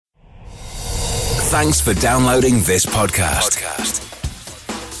Thanks for downloading this podcast.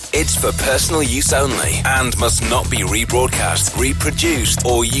 It's for personal use only and must not be rebroadcast, reproduced,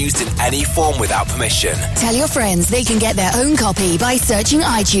 or used in any form without permission. Tell your friends they can get their own copy by searching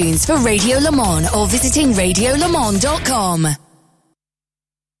iTunes for Radio Le Mans or visiting radiolemans.com.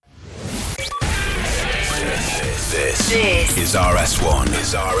 This is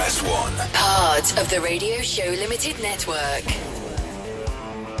RS1. Part of the Radio Show Limited Network.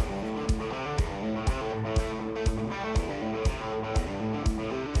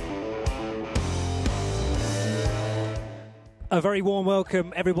 A very warm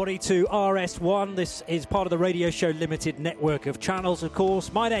welcome, everybody, to RS1. This is part of the Radio Show Limited network of channels, of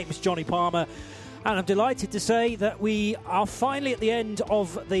course. My name is Johnny Palmer, and I'm delighted to say that we are finally at the end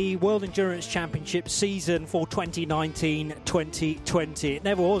of the World Endurance Championship season for 2019-2020. It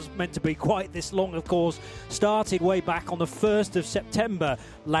never was meant to be quite this long, of course. Started way back on the 1st of September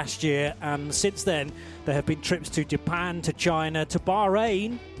last year, and since then there have been trips to Japan, to China, to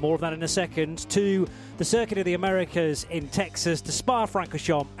Bahrain, more of that in a second, to the Circuit of the Americas in Texas, to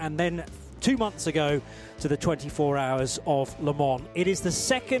Spa-Francorchamps, and then 2 months ago to the 24 Hours of Le Mans. It is the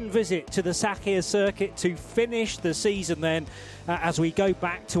second visit to the Sakhir circuit to finish the season then as we go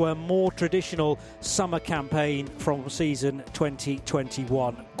back to a more traditional summer campaign from season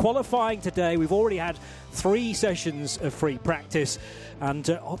 2021. Qualifying today, we've already had 3 sessions of free practice, and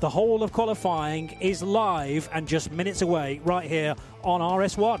the whole of qualifying is live and just minutes away right here on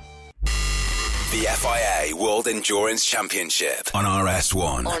RS1. The FIA World Endurance Championship on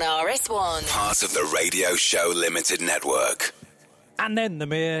RS1. On RS1. Part of the Radio Show Limited network. And then the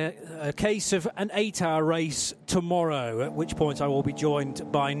mere case of an 8-hour race tomorrow, at which point I will be joined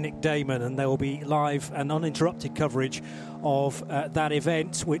by Nick Damon, and there will be live and uninterrupted coverage of that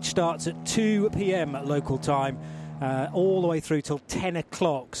event, which starts at 2 p.m. local time, all the way through till 10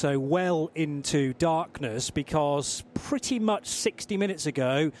 o'clock, so well into darkness, because pretty much 60 minutes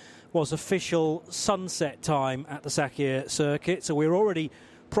ago was official sunset time at the Sakhir circuit, so we're already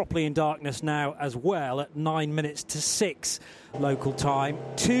properly in darkness now as well at 9 minutes to 6 local time.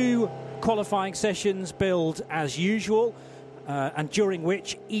 2 qualifying sessions billed as usual, and during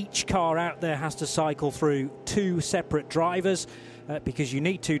which each car out there has to cycle through 2 separate drivers, because you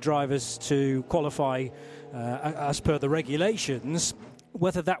need 2 drivers to qualify as per the regulations.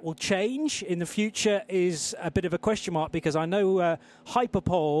 Whether that will change in the future is a bit of a question mark, because I know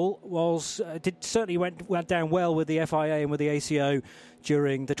Hyperpole certainly went down well with the FIA and with the ACO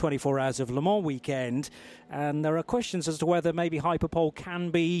during the 24 Hours of Le Mans weekend, and there are questions as to whether maybe Hyperpole can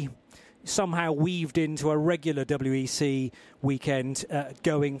be somehow weaved into a regular WEC weekend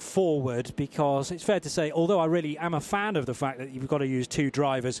going forward, because it's fair to say, although I really am a fan of the fact that you've got to use 2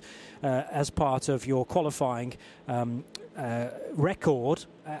 drivers as part of your qualifying record,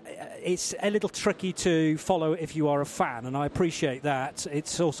 it's a little tricky to follow if you are a fan, and I appreciate that.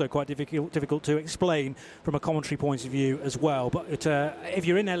 It's also quite difficult to explain from a commentary point of view as well. But if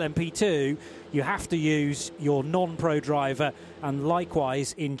you're in LMP2, you have to use your non-pro driver, and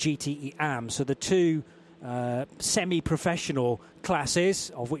likewise in GTE AM. So the 2 semi-professional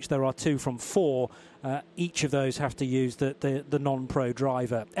classes, of which there are 2 from 4, each of those have to use the non-pro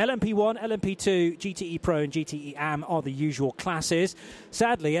driver. LMP1, LMP2, GTE Pro and GTE AM are the usual classes.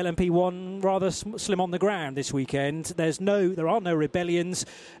 Sadly, LMP1 rather slim on the ground this weekend. There are no rebellions.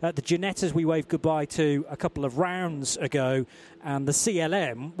 The Ginettas we waved goodbye to a couple of rounds ago, and the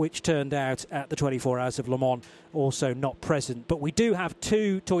CLM, which turned out at the 24 Hours of Le Mans, also not present. But we do have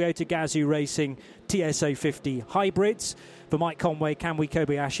 2 Toyota Gazoo Racing TSA 50 hybrids for Mike Conway, Kamui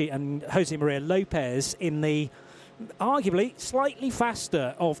Kobayashi and Jose Maria Lopez in the arguably slightly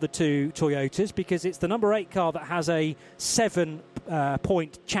faster of the 2 Toyotas, because it's the number 8 car that has a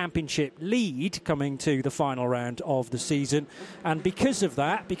 7-point championship lead coming to the final round of the season. And because of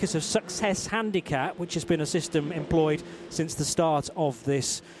that, because of Success Handicap, which has been a system employed since the start of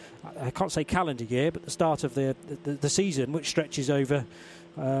this, I can't say calendar year, but the start of the season, which stretches over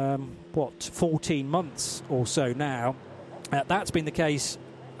 14 months or so now. That's been the case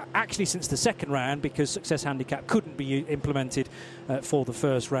actually since the second round, because Success Handicap couldn't be implemented for the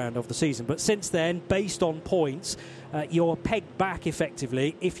first round of the season. But since then, based on points, you're pegged back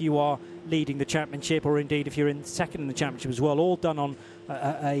effectively if you are leading the championship, or indeed if you're in second in the championship as well, all done on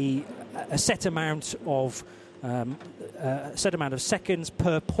a set amount of seconds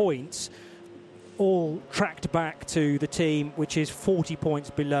per point, all tracked back to the team which is 40 points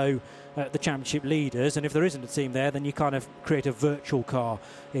below the championship leaders. And if there isn't a team there, then you kind of create a virtual car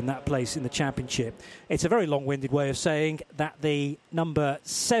in that place in the championship. It's a very long-winded way of saying that the number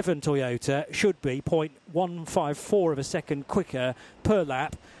 7 Toyota should be 0.154 of a second quicker per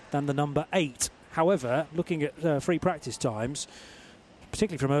lap than the number 8 However, looking at free practice times,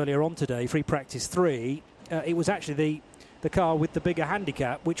 particularly from earlier on today, free practice 3, it was actually the car with the bigger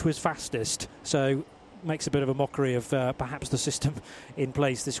handicap which was fastest. So makes a bit of a mockery of perhaps the system in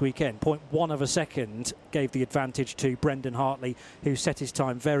place this weekend. 0.1 of a second gave the advantage to Brendan Hartley, who set his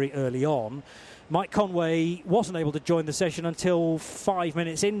time very early on. Mike Conway wasn't able to join the session until 5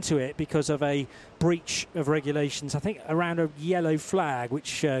 minutes into it because of a breach of regulations, I think around a yellow flag,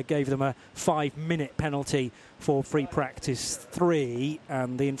 which gave them a 5-minute penalty for free practice 3,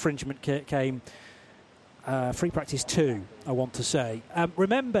 and the infringement came free practice 2, I want to say.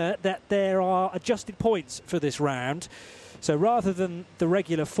 Remember that there are adjusted points for this round. So rather than the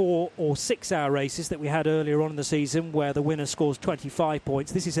regular 4 or 6 hour races that we had earlier on in the season where the winner scores 25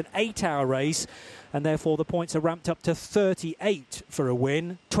 points, this is an 8-hour race, and therefore the points are ramped up to 38 for a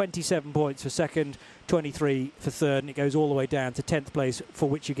win, 27 points for second, 23 for third, and it goes all the way down to 10th place, for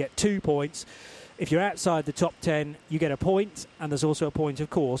which you get 2 points. If you're outside the top 10, you get a point, and there's also a point, of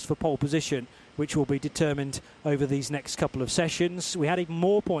course, for pole position, which will be determined over these next couple of sessions. We had even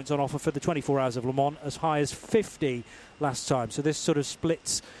more points on offer for the 24 Hours of Le Mans, as high as 50 last time. So this sort of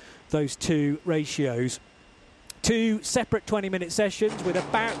splits those two ratios. 2 separate 20-minute sessions with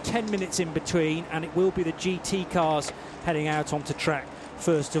about 10 minutes in between, and it will be the GT cars heading out onto track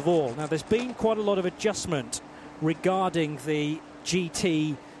first of all. Now, there's been quite a lot of adjustment regarding the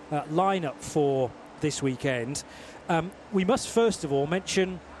GT lineup for this weekend. We must first of all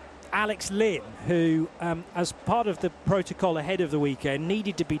mention Alex Lynn, who, as part of the protocol ahead of the weekend,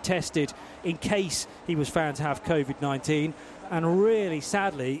 needed to be tested in case he was found to have COVID-19. And really,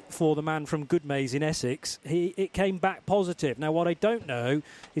 sadly, for the man from Goodmayes in Essex, it came back positive. Now, what I don't know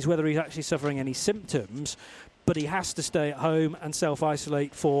is whether he's actually suffering any symptoms, but he has to stay at home and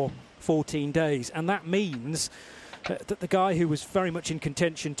self-isolate for 14 days. And that means that the guy who was very much in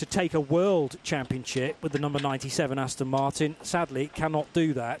contention to take a world championship with the number 97 Aston Martin sadly cannot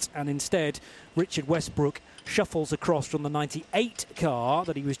do that, and instead Richard Westbrook shuffles across from the 98 car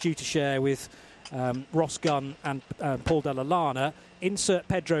that he was due to share with Ross Gunn and Paul Della Lana. Insert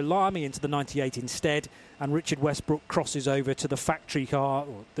Pedro Lamy into the 98 instead, and Richard Westbrook crosses over to the factory car.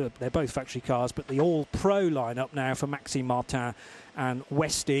 They're both factory cars, but the all-pro lineup now for Maxime Martin and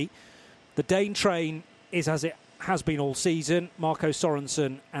Westy. The Dane train is as it has been all season. Marco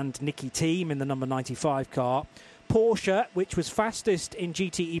Sorensen and Nicky Thiem in the number 95 car. Porsche, which was fastest in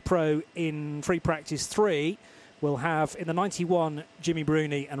GTE Pro in free practice 3, will have in the 91 Jimmy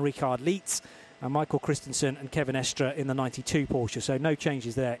Bruni and Richard Lietz, and Michael Christensen and Kevin Estre in the 92 Porsche. So no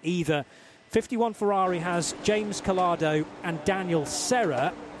changes there either. 51 Ferrari has James Collado and Daniel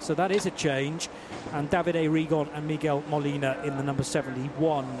Serra, so that is a change, and Davide Rigon and Miguel Molina in the number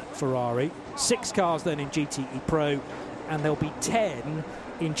 71 Ferrari. 6 cars then in GTE Pro, and there'll be 10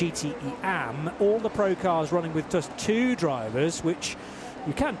 in GTE AM. All the pro cars running with just 2 drivers, which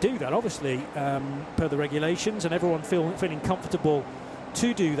you can't do that, obviously, per the regulations, and everyone feeling comfortable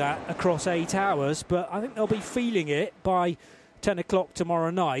to do that across 8 hours. But I think they'll be feeling it by 10 o'clock tomorrow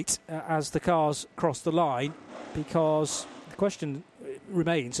night as the cars cross the line, because the question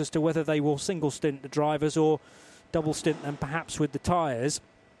remains as to whether they will single stint the drivers or double stint them perhaps with the tyres,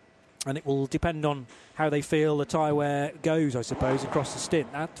 and it will depend on how they feel the tyre wear goes, I suppose, across the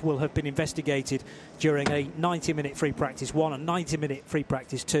stint. That will have been investigated during a 90-minute free practice 1, a 90-minute free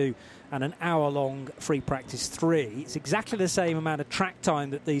practice 2 and an hour-long free practice 3. It's exactly the same amount of track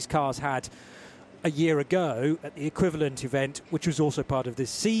time that these cars had a year ago at the equivalent event, which was also part of this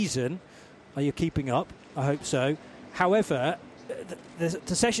season. Are you keeping up? I hope so. However,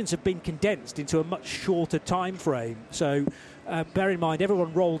 the sessions have been condensed into a much shorter time frame. So bear in mind,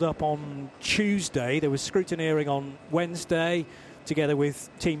 everyone rolled up on Tuesday. There was scrutineering on Wednesday, together with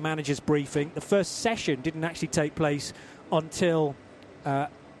team managers briefing. The first session didn't actually take place until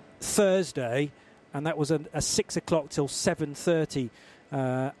Thursday, and that was a 6 o'clock till 7:30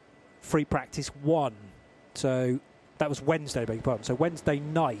 free practice 1. So that was Wednesday, beg your pardon. So Wednesday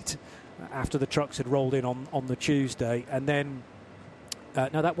night, after the trucks had rolled in on the Tuesday, and then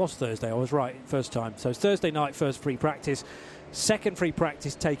no, that was Thursday. I was right first time. So Thursday night, first free practice. Second free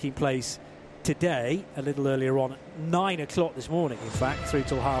practice taking place today, a little earlier on, at 9 o'clock this morning, in fact, through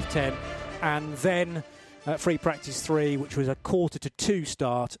till 10:30. And then free practice 3, which was a 1:45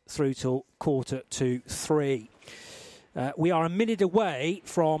 start, through till 2:45. We are a minute away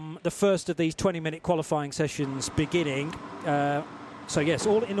from the first of these 20-minute qualifying sessions beginning. So yes,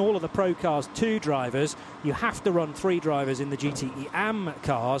 all of the pro cars, 2 drivers. You have to run 3 drivers in the GTE AM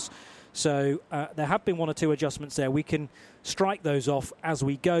cars. So there have been 1 or 2 adjustments there. We can strike those off as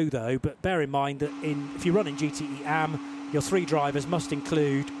we go, though. But bear in mind that if you run in GTE AM, your 3 drivers must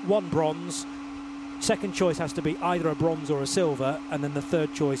include 1 bronze, second choice has to be either a bronze or a silver, and then the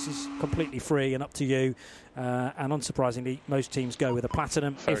third choice is completely free and up to you. And unsurprisingly, most teams go with a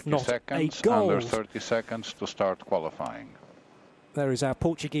platinum, if not a gold. Under 30 seconds to start qualifying. There is our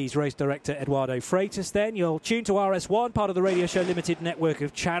Portuguese race director, Eduardo Freitas. Then you're tuned to RS1, part of the Radio Show Limited network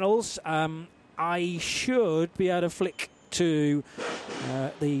of channels. I should be able to flick to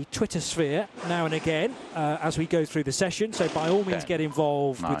the Twitter sphere now and again as we go through the session. So by all means, 10, get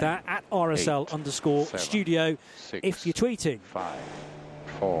involved 9, with that at RSL_studio 6, if you're tweeting. 5,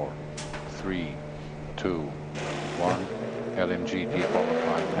 4, 3, 2, 1. LMGT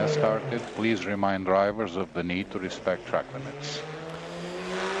qualifying has started. Please remind drivers of the need to respect track limits.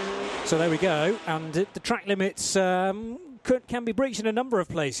 So there we go. And the track limits can be breached in a number of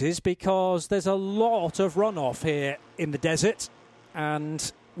places because there's a lot of runoff here in the desert,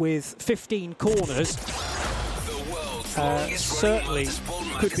 and with 15 corners, certainly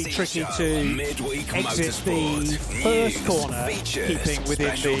could be tricky to exit the first corner, keeping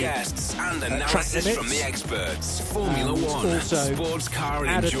within the track limits. From the experts, Formula One, also sports car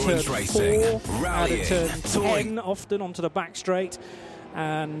add a turn endurance 4, racing, add a rallying, turn touring. 10 often onto the back straight,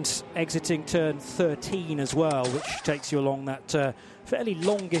 and exiting turn 13 as well, which takes you along that fairly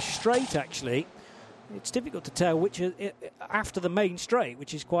longish straight, actually. It's difficult to tell which after the main straight,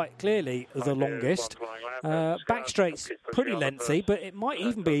 which is quite clearly the longest. Back straight's pretty lengthy, but it might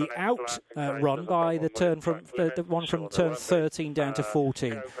even be outrun by the turn from the one from turn 13 down to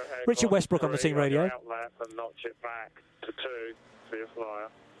 14. Richard Westbrook on the team radio. And notch it back to 2 for your flyer.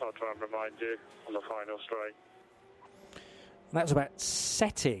 I'll try and remind you on the final straight. That's about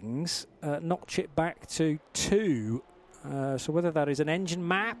settings. Notch it back to 2. So whether that is an engine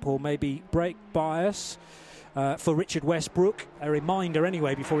map or maybe brake bias for Richard Westbrook. A reminder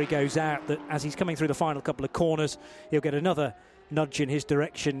anyway before he goes out that as he's coming through the final couple of corners, he'll get another nudge in his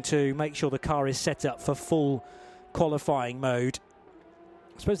direction to make sure the car is set up for full qualifying mode.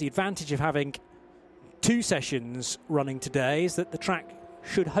 I suppose the advantage of having 2 sessions running today is that the track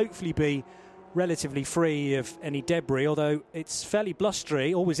should hopefully be relatively free of any debris, although it's fairly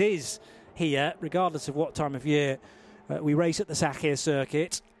blustery, always is here, regardless of what time of year we race at the Sakhir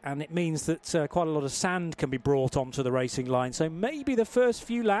circuit, and it means that quite a lot of sand can be brought onto the racing line. So maybe the first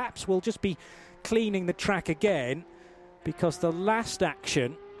few laps will just be cleaning the track again, because the last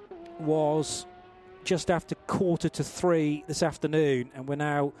action was just after 2:45 this afternoon, and we're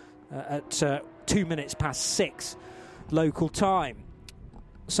now at 2 minutes past 6 local time.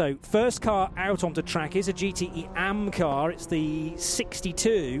 So first car out onto track is a GTE AM car. It's the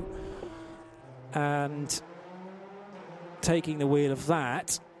 62, and taking the wheel of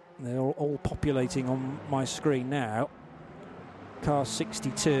that, they're all populating on my screen now. Car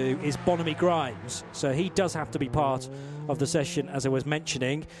 62 is Bonamy Grimes, so he does have to be part of the session, as I was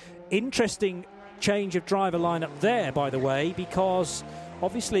mentioning. Interesting change of driver lineup there, by the way, because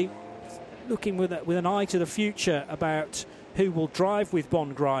obviously looking with an eye to the future about who will drive with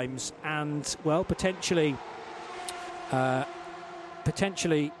Bon Grimes, and well, potentially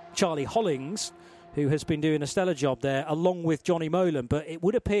Charlie Hollings, who has been doing a stellar job there, along with Johnny Molan. But it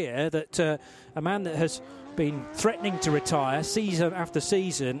would appear that a man that has been threatening to retire season after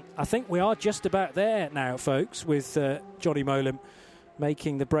season, I think we are just about there now, folks, with Johnny Molan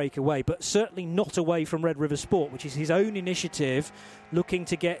making the break away, but certainly not away from Red River Sport, which is his own initiative, looking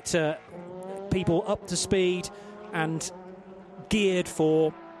to get people up to speed and geared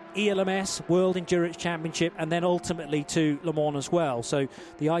for ELMS, World Endurance Championship, and then ultimately to Le Mans as well. So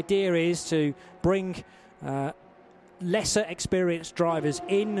the idea is to bring lesser experienced drivers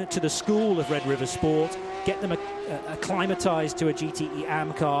into the school of Red River Sport, get them acclimatised to a GTE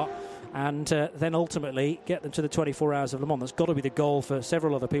AM car, and then ultimately get them to the 24 Hours of Le Mans. That's got to be the goal for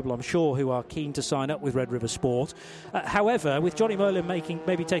several other people, I'm sure, who are keen to sign up with Red River Sport. However, with Johnny Molan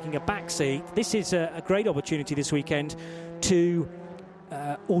maybe taking a back seat, this is a great opportunity this weekend to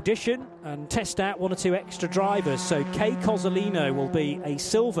audition and test out 1 or 2 extra drivers. So Kay Cozzolino will be a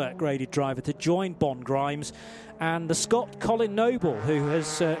silver graded driver to join Bon Grimes, and the Scot Colin Noble, who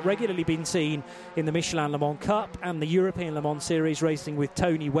has regularly been seen in the Michelin Le Mans Cup and the European Le Mans Series, racing with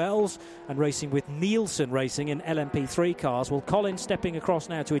Tony Wells and racing with Nielsen Racing in LMP3 cars. Well, Colin stepping across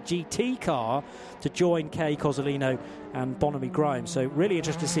now to a GT car to join Kay Cozzolino and Bonamy Grimes. So really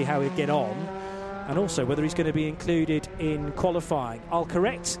interested to see how he'll get on, and also whether he's going to be included in qualifying. I'll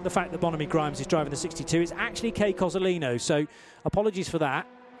correct the fact that Bonamy Grimes is driving the 62. It's actually Kay Cozzolino, so apologies for that.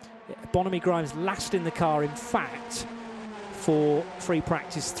 Bonamy Grimes last in the car, in fact, for free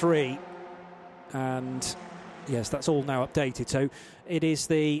practice 3. And yes, that's all now updated. So it is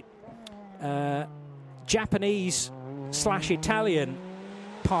the Japanese/Italian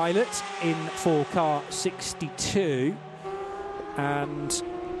pilot in for car 62, and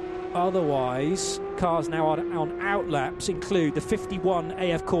otherwise cars now on outlaps include the 51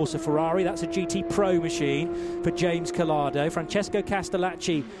 AF Corsa Ferrari. That's a GT Pro machine for James Collado. Francesco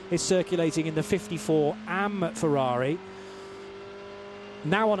Castellacci is circulating in the 54 AM Ferrari.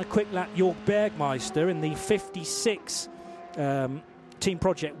 Now on a quick lap, Jörg Bergmeister in the 56 Team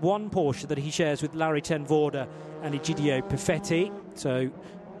Project 1 Porsche that he shares with Larry Ten Voorde and Egidio Perfetti. So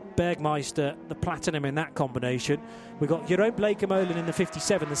Bergmeister, the platinum in that combination. We've got Jeroen Bleekemolen in the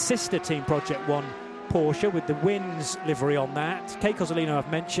 57, the sister Team Project 1 Porsche with the Wins livery on that. Kei Cozzolino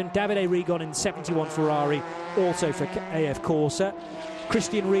I've mentioned. Davide Rigon in 71 Ferrari, also for AF Corsa.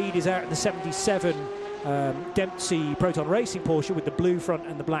 Christian Ried is out in the 77 Dempsey Proton Racing Porsche with the blue front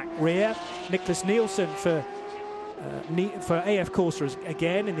and the black rear. Nicholas Nielsen for AF Corsa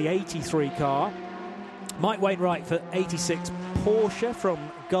again in the 83 car. Mike Wainwright for 86 Porsche from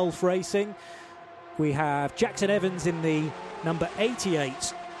Gulf Racing. We have Jackson Evans in the number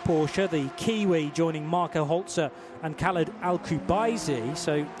 88 Porsche, the Kiwi, joining Marco Holzer and Khaled Al-Kubaisi.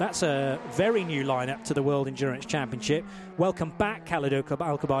 So that's a very new lineup to the World Endurance Championship. Welcome back, Khaled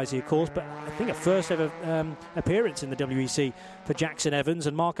Al-Kubaisi, of course, but I think a first ever appearance in the WEC for Jackson Evans,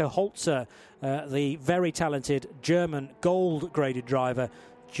 and Marco Holzer, the very talented German gold-graded driver,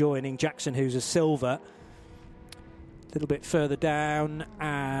 joining Jackson, who's a silver. A little bit further down,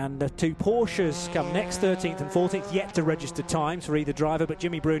 and the two Porsches come next, 13th and 14th, yet to register times for either driver, but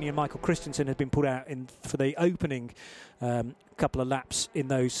Jimmy Bruni and Michael Christensen have been put out for the opening couple of laps in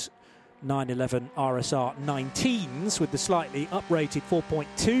those 911 RSR 19s with the slightly uprated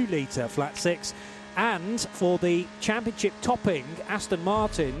 4.2 litre flat six. And for the championship topping Aston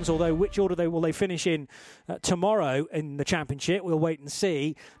Martins, although which order will they finish in tomorrow in the championship, we'll wait and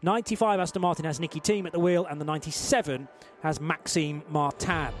see. 95 Aston Martin has Nicky Thiem at the wheel, and the 97 has Maxime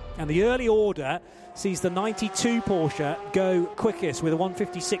Martin. And the early order sees the 92 Porsche go quickest with a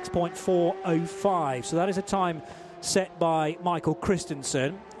 156.405. So that is a time set by Michael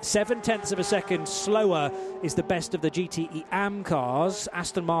Christensen. 0.7 of a second slower is the best of the GTE AM cars.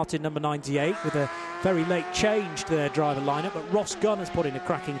 Aston Martin number 98 with a very late change to their driver lineup, but Ross Gunn has put in a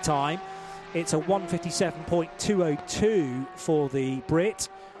cracking time. It's a 157.202 for the Brit.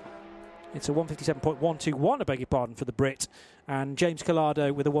 It's a 157.121, I beg your pardon, for the Brit. And James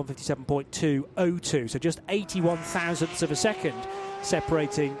Collado with a 157.202. So just 81 thousandths of a second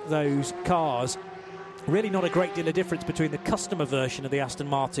separating those cars. Really not a great deal of difference between the customer version of the Aston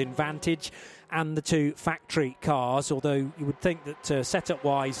Martin Vantage and the two factory cars, although you would think that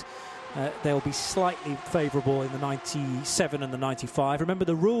setup-wise they'll be slightly favourable in the 97 and the 95. Remember,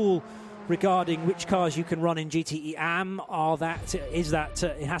 the rule regarding which cars you can run in GTE AM is that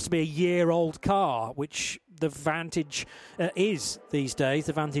it has to be a year-old car, which the Vantage is these days,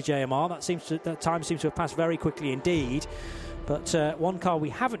 the Vantage AMR. That time seems to have passed very quickly indeed. But one car we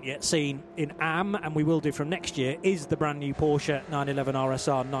haven't yet seen in AM, and we will do from next year, is the brand new Porsche 911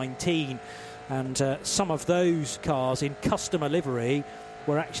 RSR 19. And some of those cars in customer livery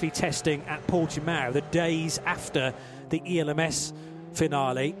were actually testing at Portimao the days after the ELMS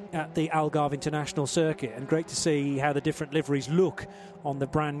finale at the Algarve International Circuit. And great to see how the different liveries look on the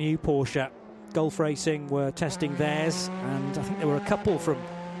brand new Porsche. Gulf Racing were testing theirs, and I think there were a couple from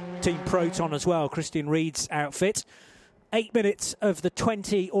Team Proton as well, Christian Ried's outfit. 8 minutes of the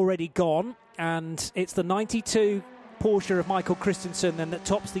 20 already gone, and it's the 92 Porsche of Michael Christensen then that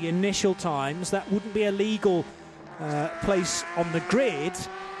tops the initial times. That wouldn't be a legal place on the grid,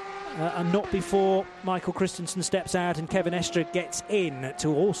 and not before Michael Christensen steps out and Kevin Estre gets in to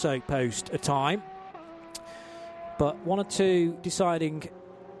also post a time. But one or two deciding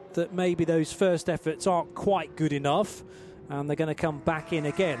that maybe those first efforts aren't quite good enough, and they're going to come back in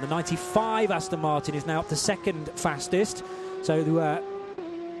again. The 95 Aston Martin is now up to second fastest. So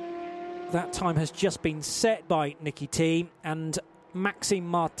that time has just been set by Nicky Thiem. And Maxime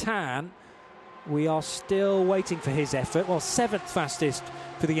Martin, we are still waiting for his effort. Well, seventh fastest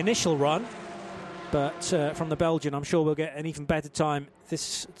for the initial run. But from the Belgian, I'm sure we'll get an even better time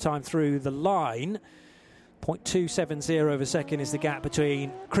this time through the line. 0.270 of a second is the gap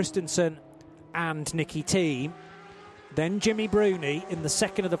between Christensen and Nicky Thiem. Then Jimmy Bruni in the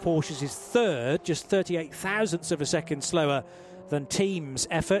second of the Porsches is third, just 38 thousandths of a second slower than Thiem's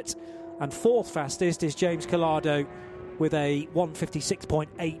effort. And fourth fastest is James Collado with a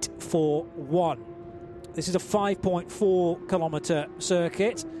 156.841. This is a 5.4 kilometre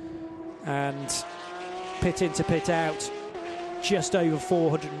circuit, and pit in to pit out just over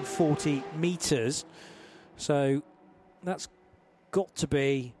 440 metres. So that's got to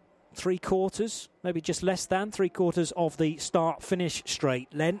be 3/4, maybe just less than 3/4 of the start-finish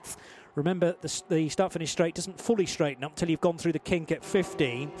straight length. Remember, the start-finish straight doesn't fully straighten up until you've gone through the kink at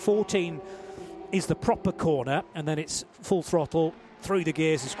 15. 14 is the proper corner, and then it's full throttle through the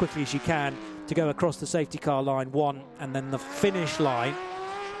gears as quickly as you can to go across the safety car line 1, and then the finish line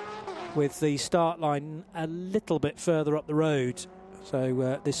with the start line a little bit further up the road.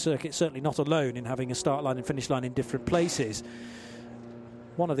 So this circuit's certainly not alone in having a start line and finish line in different places.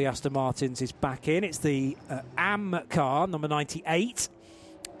 One of the Aston Martins is back in. It's the AM car, number 98.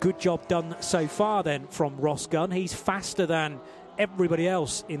 Good job done so far then from Ross Gunn. He's faster than everybody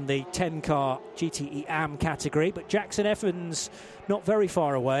else in the 10-car GTE AM category, but Jackson Evans not very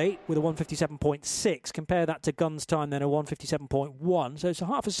far away with a 1:57.6. Compare that to Gunn's time then, a 1:57.1. So it's a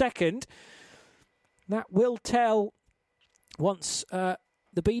half a second. That will tell once the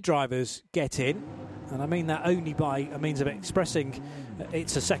B drivers get in, and I mean that only by a means of expressing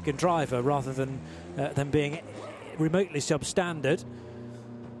it's a second driver rather than them being remotely substandard.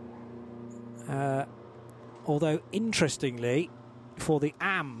 Although, interestingly, for the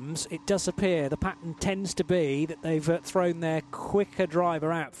AMs, it does appear the pattern tends to be that they've thrown their quicker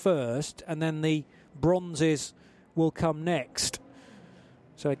driver out first, and then the bronzes will come next.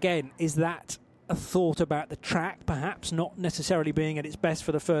 So again, is that a thought about the track, perhaps not necessarily being at its best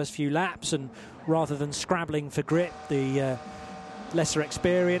for the first few laps, and rather than scrabbling for grip, the lesser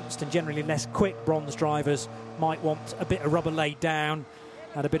experienced and generally less quick bronze drivers might want a bit of rubber laid down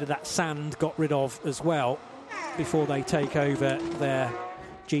and a bit of that sand got rid of as well before they take over their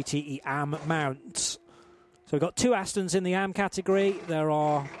GTE AM mounts. So we've got 2 Astons in the AM category. There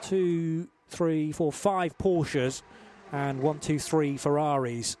are 2, 3, 4, 5 Porsches and 1, 2, 3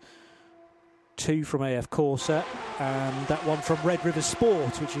 Ferraris. 2 from AF Corsa and that one from Red River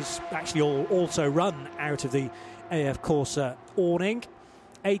Sport, which is actually also run out of the AF Corsa awning.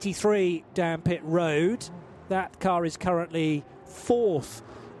 83 down pit road. That car is currently 4th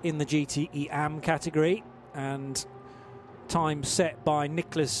in the GTE AM category, and time set by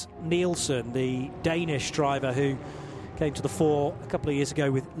Nicholas Nielsen, the Danish driver who came to the fore a couple of years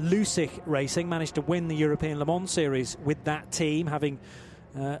ago with Lusik Racing, managed to win the European Le Mans Series with that team, having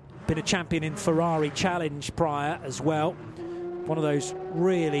been a champion in Ferrari Challenge prior as well. One of those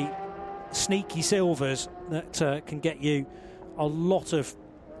really sneaky silvers that can get you a lot of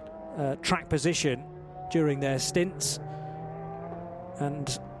track position during their stints.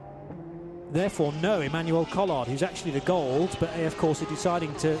 And therefore no Emmanuel Collard, who's actually the gold, but AF Corsa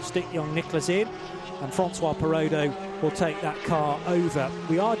deciding to stick young Nicholas in, and Francois Perrodo will take that car over.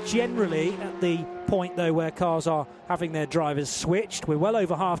 We are generally at the point though where cars are having their drivers switched. We're well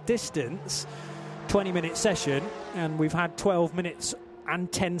over half distance, 20-minute session, and we've had 12 minutes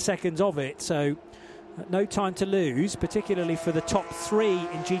and 10 seconds of it, so no time to lose, particularly for the top 3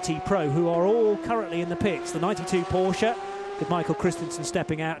 in GT Pro, who are all currently in the pits. The 92 Porsche with Michael Christensen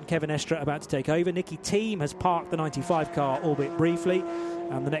stepping out and Kevin Estra about to take over. Nicky Thiem has parked the 95 car, albeit briefly,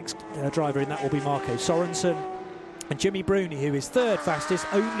 and the next driver in that will be Marco Sorensen. And Jimmy Bruni, who is 3rd fastest,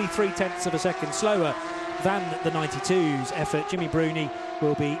 only 0.3 of a second slower than the 92's effort. Jimmy Bruni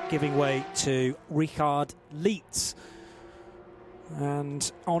will be giving way to Richard Lietz. And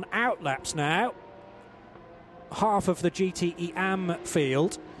on outlaps now, half of the GTE AM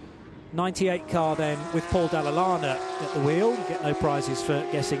field. 98 car then with Paul Dall'Anna at the wheel. You get no prizes for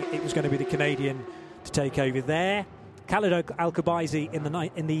guessing it was going to be the Canadian to take over there. Khalid Al-Khabaizi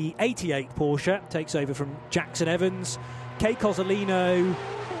in the 88 Porsche takes over from Jackson Evans. Kay Cozzolino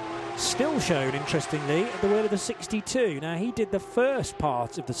still shown, interestingly, at the wheel of the 62. Now, he did the first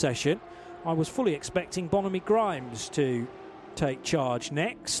part of the session. I was fully expecting Bonamy Grimes to take charge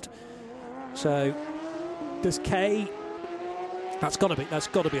next. So does Kay... That's got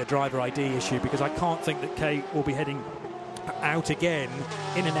to be a driver ID issue, because I can't think that Kay will be heading out again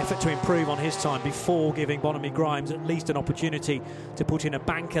in an effort to improve on his time before giving Bonamy Grimes at least an opportunity to put in a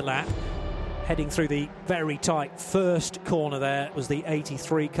banker lap. Heading through the very tight first corner there was the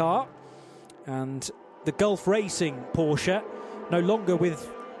 83 car, and the Gulf Racing Porsche no longer with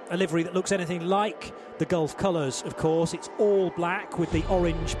a livery that looks anything like the Gulf colours, of course. It's all black with the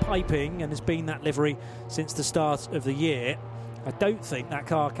orange piping, and has been that livery since the start of the year. I don't think that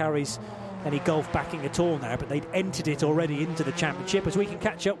car carries any Gulf backing at all now, but they'd entered it already into the championship. As we can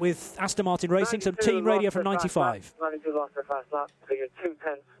catch up with Aston Martin Racing, some team radio from 95. 92 lost their fast lap, so you're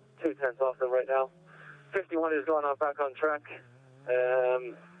 2/10 off them right now. 51 is going on back on track.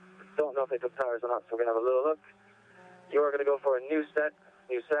 Don't know if they took tires or not, so we're going to have a little look. You are going to go for a new set.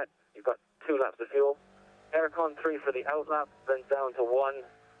 You've got 2 laps of fuel. Aircon 3 for the out lap, then down to 1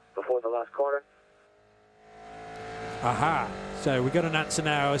 before the last corner. Aha. So we got an answer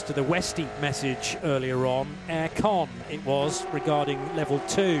now as to the Westy message earlier on. Aircon it was regarding level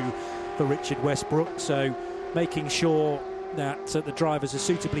 2 for Richard Westbrook. So making sure that the drivers are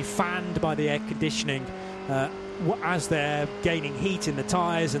suitably fanned by the air conditioning as they're gaining heat in the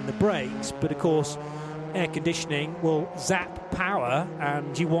tyres and the brakes. But of course, air conditioning will zap power,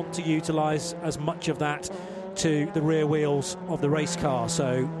 and you want to utilise as much of that to the rear wheels of the race car.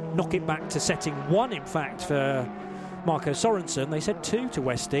 So knock it back to setting 1, in fact, for Marco Sorensen. They said 2 to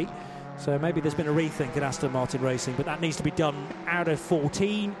Westy. So maybe there's been a rethink at Aston Martin Racing, but that needs to be done out of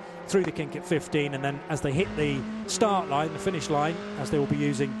 14 through the kink at 15, and then as they hit the start line, the finish line, as they will be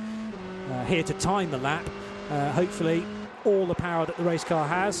using here to time the lap, hopefully all the power that the race car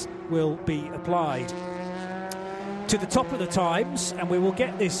has will be applied to the top of the times. And we will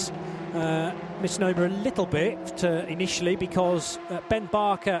get this misnomer a little bit initially, because Ben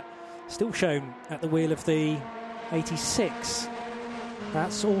Barker still shown at the wheel of the 86.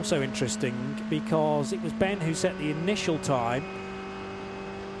 That's also interesting, because it was Ben who set the initial time.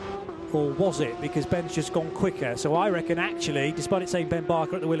 Or was it? Because Ben's just gone quicker. So I reckon, actually, despite it saying Ben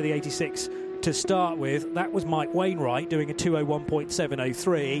Barker at the wheel of the 86 to start with, that was Mike Wainwright doing a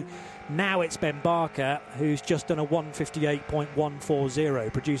 201.703. Now it's Ben Barker, who's just done a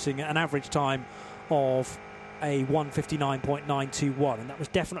 158.140, producing an average time of a 159.921. And that was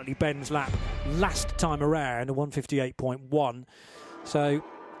definitely Ben's lap last time around, a 158.1. So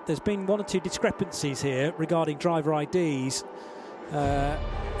there's been 1 or 2 discrepancies here regarding driver IDs.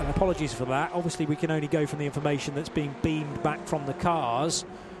 And apologies for that. Obviously, we can only go from the information that's being beamed back from the cars.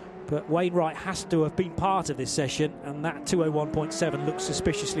 But Wainwright has to have been part of this session, and that 201.7 looks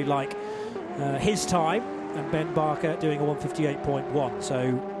suspiciously like his time, and Ben Barker doing a 158.1.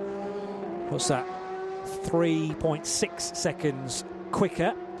 So what's that? 3.6 seconds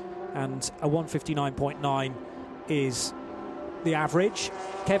quicker, and a 159.9 is the average.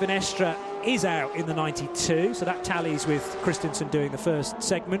 Kevin Estre is out in the 92, so that tallies with Christensen doing the first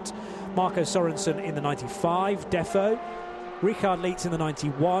segment. Marco Sorensen in the 95, Defo. Richard Lietz in the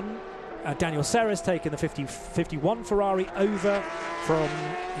 91. Daniel Serra's taken the 51 Ferrari over from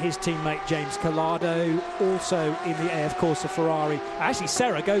his teammate James Collado. Also in the AF Corsa Ferrari. Actually,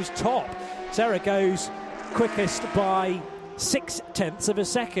 Serra goes top. Serra goes quickest by 0.6 of a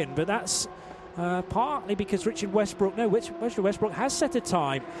second, but that's partly because Richard Westbrook has set a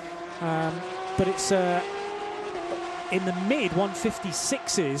time. But it's in the mid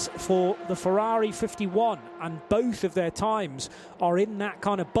 156s for the Ferrari 51, and both of their times are in that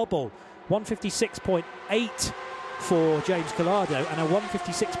kind of bubble. 156.8 for James Collado and a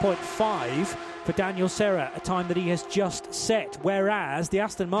 156.5 for Daniel Serra, a time that he has just set, whereas the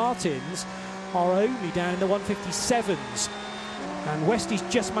Aston Martins are only down in the 157s. And Westy's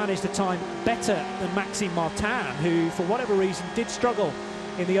just managed a time better than Maxime Martin, who for whatever reason did struggle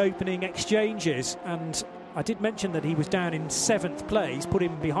in the opening exchanges, and I did mention that he was down in 7th place, put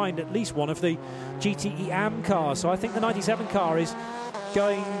him behind at least one of the GTE AM cars. So I think the 97 car is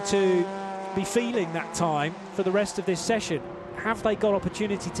going to be feeling that time for the rest of this session. Have they got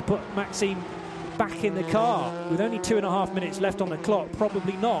opportunity to put Maxime back in the car with only 2.5 minutes left on the clock?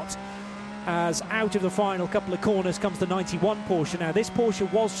 Probably not, as out of the final couple of corners comes the 91 Porsche. Now, this Porsche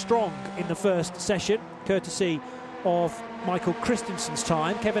was strong in the first session, courtesy of Michael Christensen's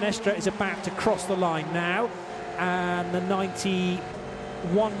time. Kevin Estre is about to cross the line now, and the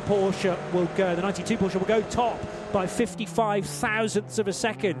 91 Porsche will go, the 92 Porsche will go top by 55 thousandths of a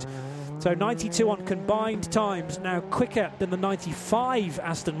second. So 92 on combined times, now quicker than the 95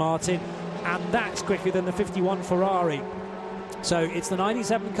 Aston Martin, and that's quicker than the 51 Ferrari. So it's the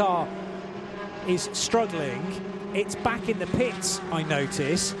 97 car is struggling. It's back in the pits, I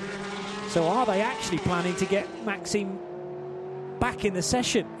notice. So are they actually planning to get Maxime back in the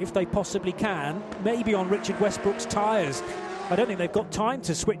session, if they possibly can, maybe on Richard Westbrook's tyres? I don't think they've got time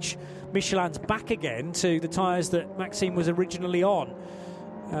to switch Michelin's back again to the tyres that Maxime was originally on.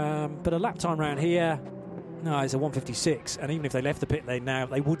 But a lap time round here, no, it's a 156, and even if they left the pit lane now,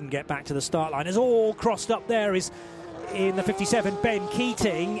 they wouldn't get back to the start line. As all crossed up there is, in the 57, Ben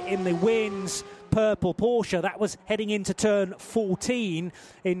Keating in the Wins purple Porsche. That was heading into turn 14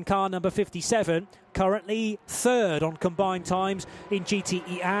 in car number 57. Currently third on combined times in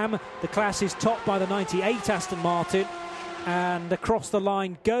GTE AM. The class is topped by the 98 Aston Martin, and across the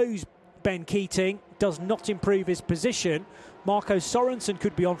line goes Ben Keating. Does not improve his position. Marco Sorensen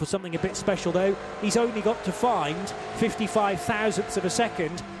could be on for something a bit special, though. He's only got to find 55 thousandths of a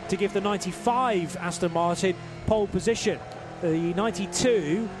second to give the 95 Aston Martin pole position. The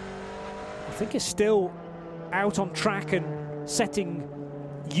 92, I think, is still out on track and setting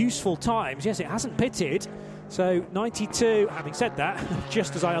useful times. Yes, it hasn't pitted, So 92, having said that,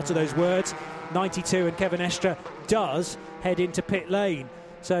 just as I utter those words, 92 and Kevin Estre does head into pit lane.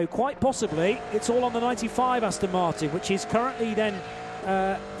 So quite possibly it's all on the 95 Aston Martin, which is currently then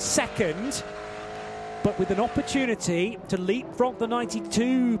second, but with an opportunity to leapfrog the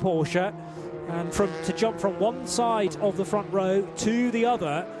 92 Porsche and to jump from one side of the front row to the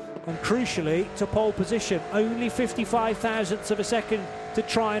other, and crucially to pole position. Only 55 thousandths of a second to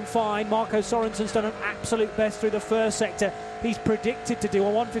try and find. Marco Sorensen's done an absolute best through the first sector. He's predicted to do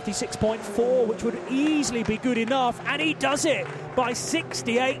a 156.4, which would easily be good enough, and he does it by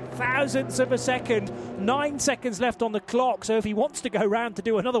 68 thousandths of a second. 9 seconds left on the clock, so if he wants to go round to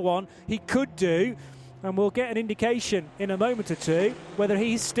do another one, he could do. And we'll get an indication in a moment or two whether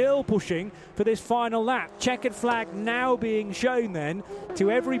he's still pushing for this final lap. Checkered flag now being shown then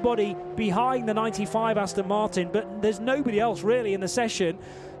to everybody behind the 95 Aston Martin, but there's nobody else really in the session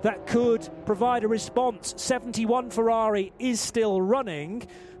that could provide a response. 71 Ferrari is still running.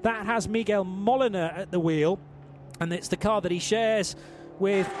 That has Miguel Molina at the wheel, and it's the car that he shares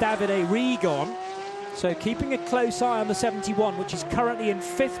with Davide Rigon. So keeping a close eye on the 71, which is currently in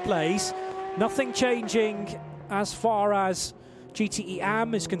 5th place. Nothing changing as far as GTE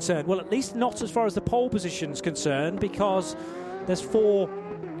AM is concerned. Well, at least not as far as the pole position is concerned, because there's 4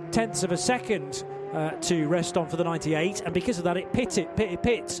 tenths of a second to rest on for the 98, and because of that it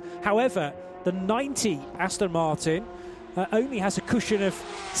pits. However, the 90 Aston Martin only has a cushion of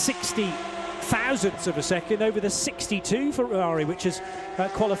 60 thousandths of a second over the 62 Ferrari, which has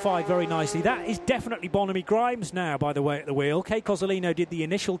qualified very nicely. That is definitely Bonamy Grimes now, by the way, at the wheel. Kay Cozzolino did the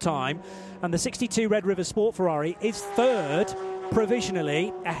initial time, and the 62 Red River Sport Ferrari is third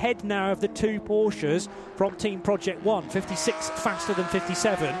provisionally, ahead now of the 2 Porsches from Team Project 1, 56 faster than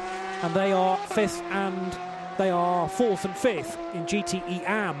 57, and they are 5th and they are 4th and 5th in GTE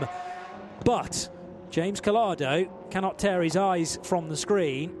AM. But James Collado cannot tear his eyes from the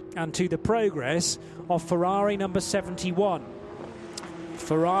screen and to the progress of Ferrari number 71.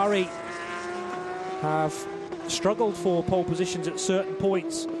 Ferrari have struggled for pole positions at certain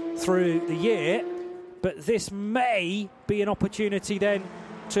points through the year, but this may be an opportunity then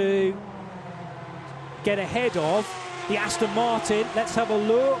to get ahead of the Aston Martin. Let's have a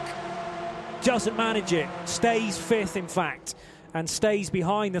look. Doesn't manage it. Stays 5th, in fact, and stays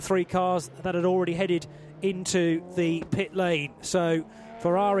behind the 3 cars that had already headed into the pit lane. So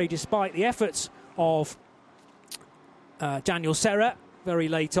Ferrari, despite the efforts of Daniel Serra very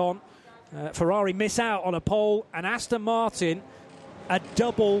late on, Ferrari miss out on a pole, and Aston Martin a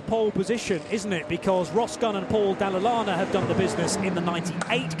double pole position, isn't it? Because Ross Gunn and Paul Dall'Anna have done the business in the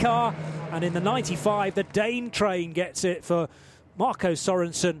 98 car, and in the 95 the Dane train gets it for Marco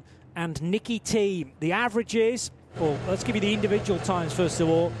Sorensen and Nicky Thiem. The averages, well, let's give you the individual times first of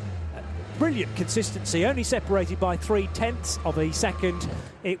all. Brilliant consistency, only separated by 3 tenths of a second.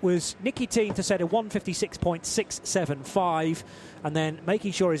 It was Nicky Thiem to set a 156.675, and then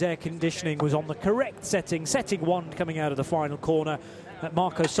making sure his air conditioning was on the correct setting 1 coming out of the final corner.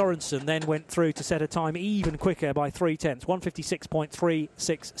 Marco Sorensen then went through to set a time even quicker by 3 tenths,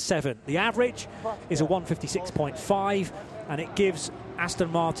 156.367. The average is a 156.5, and it gives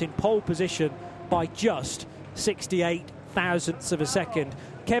Aston Martin pole position by just 68 thousandths of a second.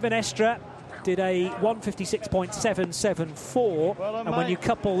 Kevin Estre did a 156.774, and when you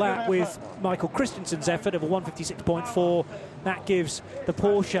couple that with Michael Christensen's effort of a 156.4, that gives the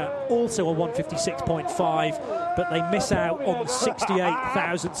Porsche also a 156.5, but they miss out on 68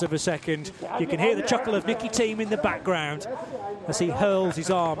 thousandths of a second. You can hear the chuckle of Nicky Thiem in the background as he hurls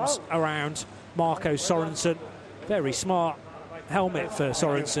his arms around Marco Sorensen. Very smart helmet for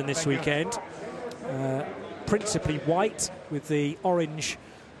Sorensen this weekend. Principally white with the orange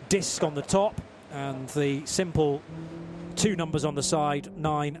disc on the top and the simple 2 numbers on the side,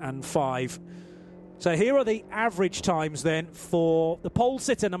 9 and 5. So here are the average times then for the pole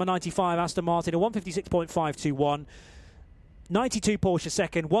sitter number 95 Aston Martin, a 156.521, 92 Porsche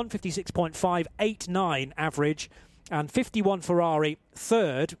second, 156.589 average, and 51 Ferrari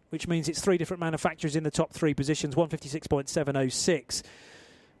third, which means it's 3 different manufacturers in the top 3 positions, 156.706.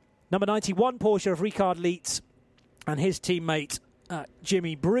 Number 91 Porsche of Ricard Leitz and his teammate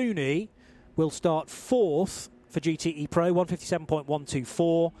Jimmy Bruni will start 4th for GTE Pro,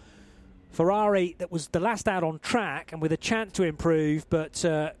 157.124. Ferrari, that was the last out on track and with a chance to improve, but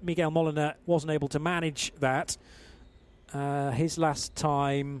Miguel Molina wasn't able to manage that. His last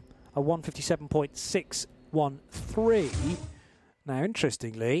time, a 157.613. Now,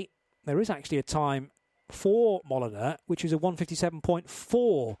 interestingly, there is actually a time for Molina, which is a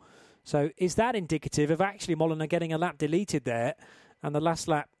 157.4. So is that indicative of actually Molina getting a lap deleted there, and the last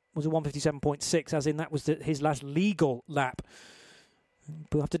lap was a 1:57.6, as in that was his last legal lap.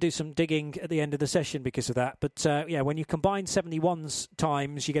 We'll have to do some digging at the end of the session because of that. But, when you combine 71's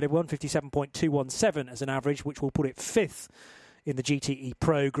times, you get a 1:57.217 as an average, which will put it 5th in the GTE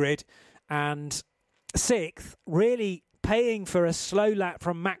Pro grid. And 6th, really paying for a slow lap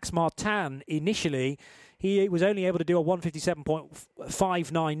from Max Martin initially. He was only able to do a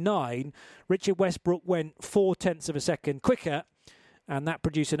 1:57.599. Richard Westbrook went 0.4 of a second quicker, and that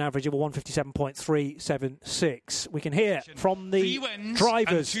produced an average of a 1:57.376. We can hear from the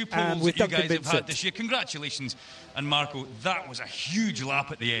drivers and with Duncan Vincent. Have had this year. Congratulations. And Marco, that was a huge lap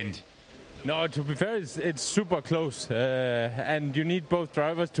at the end. No, to be fair, it's super close. And you need both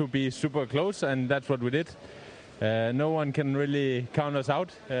drivers to be super close, and that's what we did. No one can really count us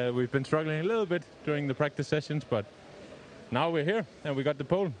out. We've been struggling a little bit during the practice sessions, but now we're here and we got the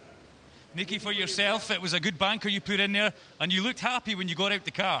pole. Nicky, for yourself, it was a good banker you put in there, and you looked happy when you got out the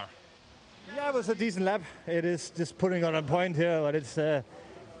car. Yeah, it was a decent lap. It is just putting on a point here, but it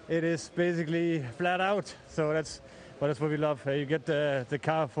is basically flat out. So that's what we love. You get the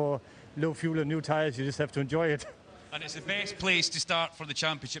car for low fuel and new tyres. You just have to enjoy it. And it's the best place to start for the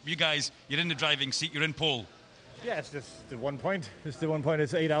championship. You guys, you're in the driving seat. You're in pole. Yeah, it's just the 1 point. It's the 1 point.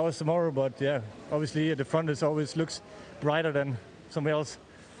 It's 8 hours tomorrow, but yeah, obviously at the front it always looks brighter than somewhere else.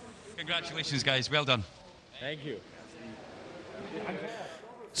 Congratulations, guys. Well done. Thank you.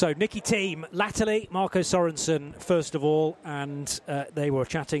 So, Nicky team, latterly, Marco Sorensen first of all, and they were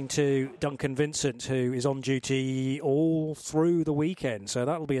chatting to Duncan Vincent, who is on duty all through the weekend. So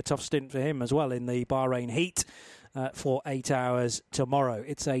that'll be a tough stint for him as well in the Bahrain heat. For 8 hours tomorrow.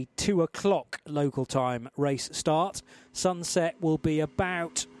 It's a 2 o'clock local time race start. Sunset will be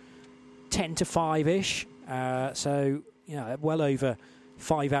about 10 to 5-ish. So, well over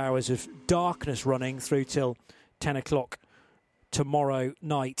 5 hours of darkness running through till 10 o'clock tomorrow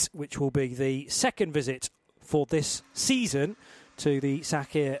night, which will be the second visit for this season to the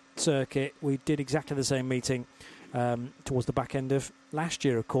Sakhir circuit. We did exactly the same meeting towards the back end of last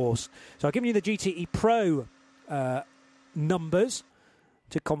year, of course. So I've given you the GTE Pro numbers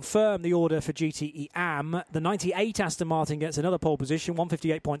to confirm the order for GTE AM. The 98 Aston Martin gets another pole position,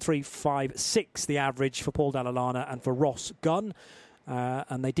 1:58.356 the average for Paul Dall'Anna and for Ross Gunn.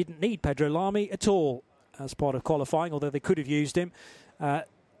 And they didn't need Pedro Lamy at all as part of qualifying, although they could have used him.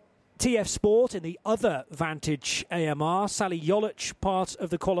 TF Sport in the other Vantage AMR. Sally Jolic part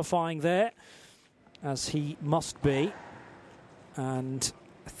of the qualifying there, as he must be. And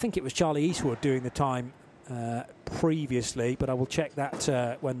I think it was Charlie Eastwood doing the time previously, but I will check that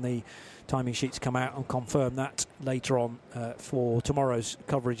when the timing sheets come out and confirm that later on for tomorrow's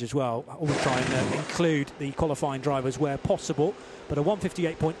coverage as well. I always try and include the qualifying drivers where possible, but a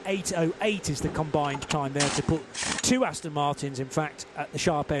 1:58.808 is the combined time there to put two Aston Martins, in fact, at the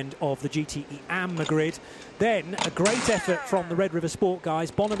sharp end of the GTE AM grid. Then a great effort from the Red River Sport guys,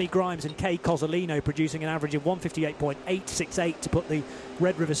 Bonamy Grimes and Kay Cozzolino, producing an average of 1:58.868 to put the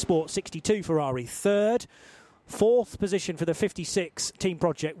Red River Sport 62 Ferrari third. Fourth position for the 56 Team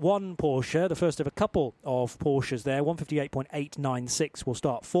Project 1 Porsche, the first of a couple of Porsches there. 1:58.896 will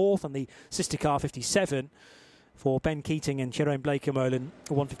start fourth, and the sister car 57 for Ben Keating and Jerome Blakemolen,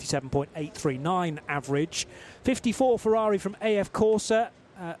 1:57.839 average. 54 Ferrari from AF Corsa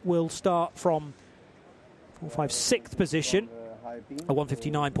will start from 6th position, a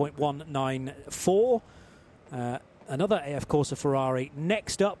 1:59.194. Another AF Corsa Ferrari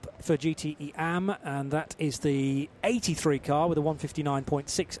next up for GTE AM, and that is the 83 car with a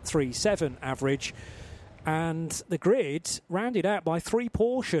 1:59.637 average. And the grid rounded out by 3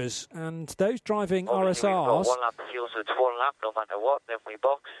 Porsches, and those driving RSRs. We've got 1 lap of fuel, so it's 1 lap no matter what. Then we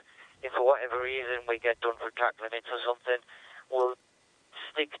box. If for whatever reason we get done for track limits or something, we'll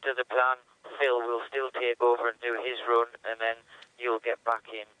stick to the plan. Phil will still take over and do his run, and then you'll get back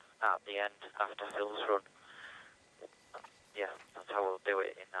in at the end after Phil's run. Yeah, that's how we'll do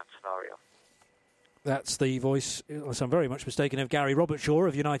it in that scenario. That's the voice, unless I'm very much mistaken, of Gary Robertshaw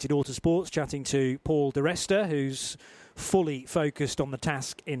of United Autosports, chatting to Paul Di Resta, who's fully focused on the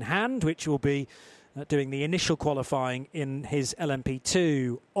task in hand, which will be doing the initial qualifying in his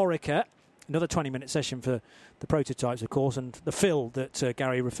LMP2 Oreca. Another 20-minute session for the prototypes, of course, and the Phil that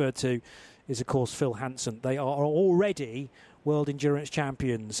Gary referred to is, of course, Phil Hansen. They are already World Endurance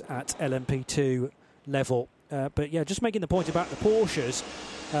Champions at LMP2 level. But yeah, just making the point about the Porsches.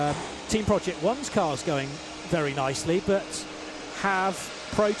 Team Project 1's cars going very nicely, but have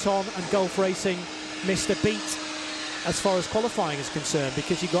Proton and Gulf Racing missed a beat as far as qualifying is concerned?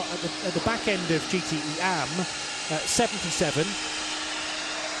 Because you got at the back end of GTE AM 77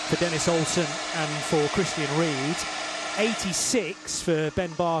 for Dennis Olsen and for Christian Reed, 86 for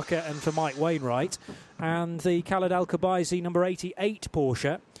Ben Barker and for Mike Wainwright, and the Khaled Al-Khabaisi number 88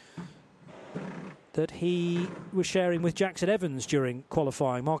 Porsche that he was sharing with Jackson Evans during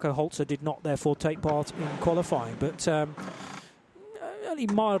qualifying. Marco Holzer did not therefore take part in qualifying, but only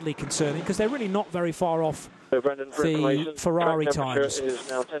mildly concerning because they're really not very far off the Ferrari times.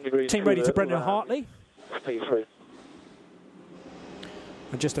 Team ready to Brendan Hartley. P3.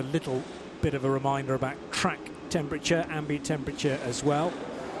 And just a little bit of a reminder about track temperature, ambient temperature as well.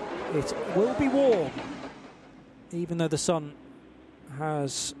 It will be warm, even though the sun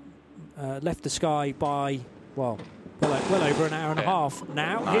has left the sky by, well over an hour and a half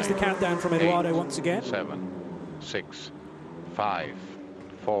now. Here's the countdown from Eduardo once again. 7, 6, 5,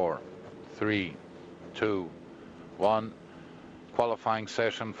 4, 3, 2, 1. Qualifying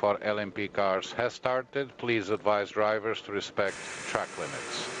session for LMP cars has started. Please advise drivers to respect track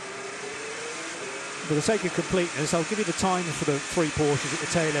limits. For the sake of completeness, I'll give you the times for the three Porsches at the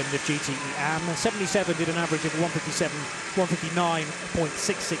tail end of GTE AM. 77 did an average of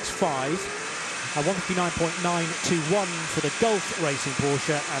 159.665, 159.921 for the Gulf Racing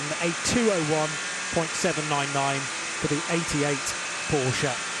Porsche, and a 201.799 for the 88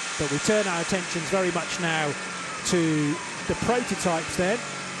 Porsche. But we turn our attentions very much now to the prototypes then,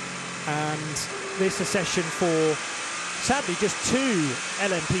 and this a session for sadly just two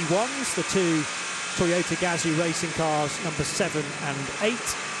LMP1s, the two Toyota Gazoo racing cars number 7 and 8,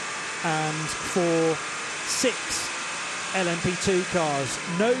 and for 6 LMP2 cars.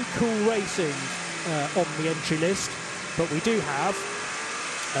 No Cool Racing on the entry list, but we do have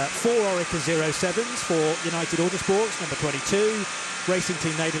 4 Orica 07s for United Autosports number 22, Racing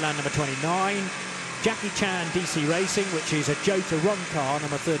Team Nederland number 29, Jackie Chan DC Racing, which is a Jota run car,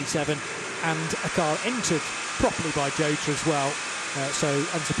 number 37, and a car entered properly by Jota as well. So,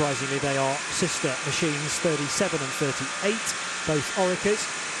 unsurprisingly, they are sister machines, 37 and 38, both Oricas.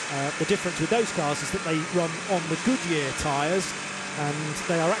 The difference with those cars is that they run on the Goodyear tyres, and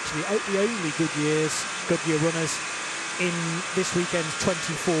they are actually the only Goodyear runners in this weekend's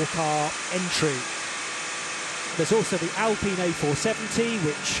 24-car entry. There's also the Alpine A470,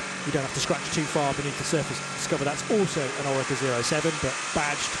 which you don't have to scratch too far beneath the surface to discover that's also an Orica 07, but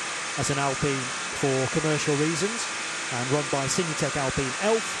badged as an Alpine for commercial reasons, and run by Signatech Alpine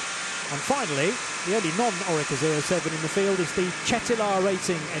Elf. And finally, the only non-Orica 07 in the field is the Cetilar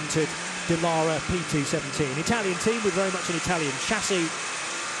Racing entered Delara P217. Italian team with very much an Italian chassis,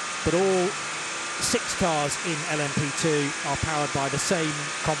 but all 6 cars in LMP2 are powered by the same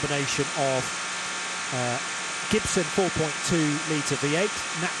combination of Gibson 4.2-litre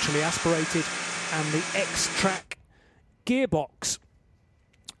V8, naturally aspirated, and the X-Track gearbox.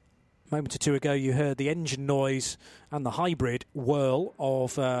 A moment or two ago you heard the engine noise and the hybrid whirl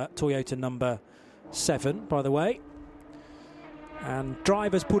of Toyota number 7, by the way. And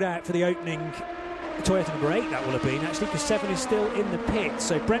drivers put out for the opening Toyota number 8, that will have been, actually, because 7 is still in the pit.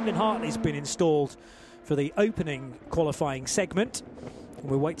 So Brendan Hartley's been installed for the opening qualifying segment.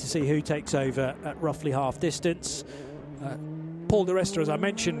 We'll wait to see who takes over at roughly half distance. Paul Di Resta, as I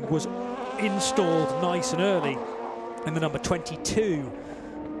mentioned, was installed nice and early in the number 22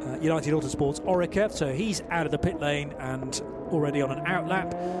 United Autosports Orica, so he's out of the pit lane and already on an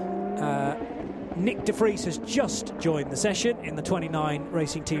outlap. Nick de Vries has just joined the session in the 29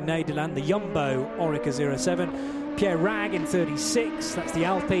 Racing Team Nederland, the Jumbo Orica 07. Pierre Rag in 36, that's the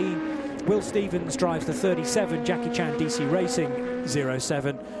Alpine. Will Stevens drives the 37 Jackie Chan DC Racing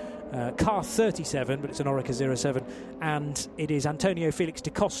 07, car 37, but it's an Orica 07, and it is Antonio Felix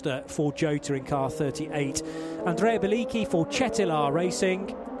da Costa for Jota in car 38, Andrea Bellicchi for Cetilar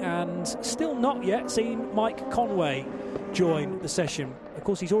Racing, and still not yet seen Mike Conway join the session. Of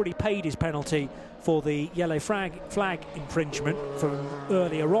course, he's already paid his penalty for the yellow flag infringement from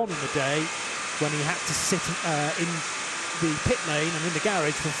earlier on in the day when he had to sit in the pit lane and in the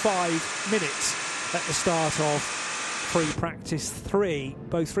garage for 5 minutes at the start of free practice 3,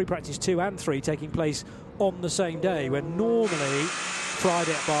 both free practice 2 and 3 taking place on the same day, when normally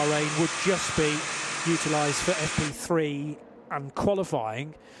Friday at Bahrain would just be utilised for FP3 and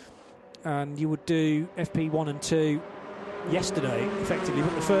qualifying, and you would do FP1 and 2 yesterday effectively,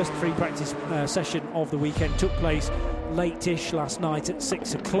 but the first free practice session of the weekend took place late-ish last night at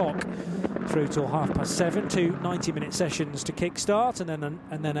 6 o'clock through till 7:30. 2 90-minute sessions to kickstart, and then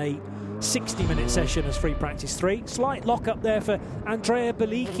a 60-minute session as free practice 3. Slight lock-up there for Andrea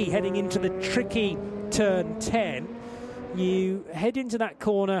Bellicchi heading into the tricky turn 10. You head into that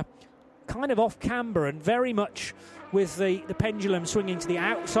corner kind of off camber and very much with the pendulum swinging to the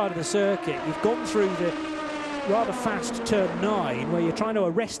outside of the circuit. You've gone through the rather fast turn 9 where you're trying to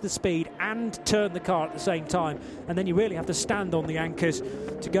arrest the speed and turn the car at the same time, and then you really have to stand on the anchors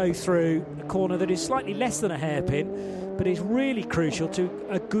to go through a corner that is slightly less than a hairpin, but is really crucial to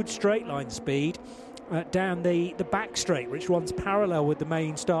a good straight line speed down the back straight, which runs parallel with the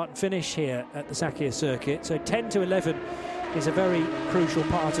main start and finish here at the Sakhir circuit. So 10 to 11 is a very crucial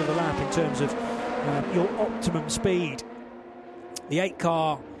part of the lap in terms of your optimum speed. The 8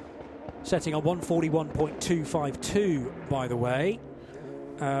 car setting on 141.252, by the way.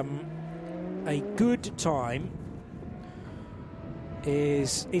 A good time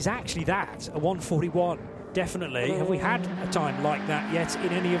is actually that, a 141. Definitely. Have we had a time like that yet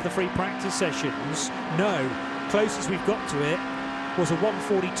in any of the free practice sessions? No. Closest we've got to it was a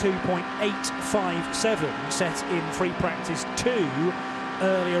 142.857 set in free practice 2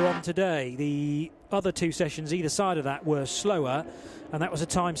 earlier on today. The other 2 sessions either side of that were slower, and that was a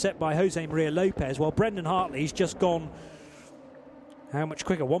time set by Jose Maria Lopez, while Brendan Hartley's just gone how much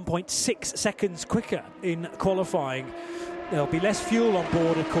quicker? 1.6 seconds quicker in qualifying. There'll be less fuel on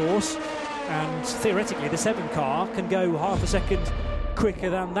board, of course, and theoretically the 7 car can go half a second quicker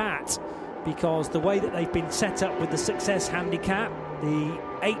than that, because the way that they've been set up with the success handicap, the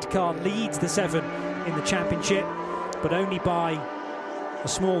 8 car leads the 7 in the championship, but only by a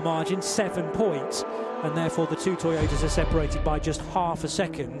small margin, 7 points, and therefore the 2 Toyotas are separated by just half a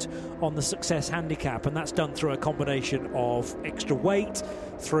second on the success handicap, and that's done through a combination of extra weight,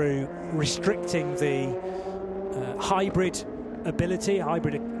 through restricting the hybrid ability,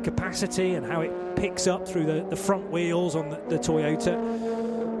 hybrid capacity, and how it picks up through the front wheels on the Toyota.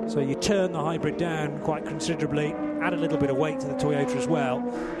 So you turn the hybrid down quite considerably, add a little bit of weight to the Toyota as well,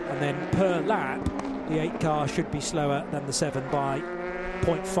 and then per lap the 8 car should be slower than the 7 by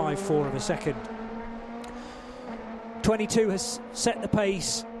 0.54 of a second. 22 has set the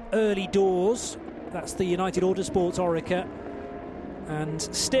pace early doors. That's the United Autosports Oreca, and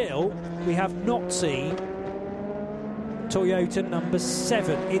still we have not seen Toyota number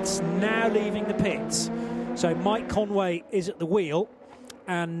 7. It's now leaving the pits. So Mike Conway is at the wheel,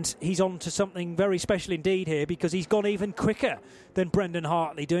 and he's on to something very special indeed here, because he's gone even quicker than Brendan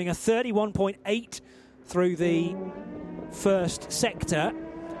Hartley, doing a 31.8 through the first sector.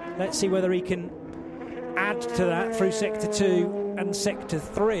 Let's see whether he can add to that through sector 2 and sector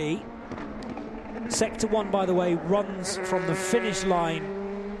 3. Sector 1, by the way, runs from the finish line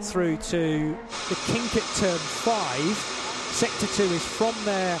through to the kink at turn 5. Sector 2 is from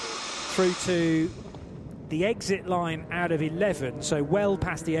there through to the exit line out of 11, so well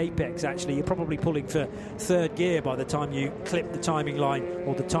past the apex. Actually, you're probably pulling for 3rd gear by the time you clip the timing line,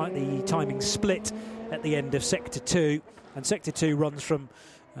 or the timing split at the end of sector 2. And sector 2 runs from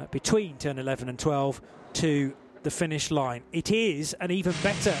between turn 11 and 12 to the finish line. It is an even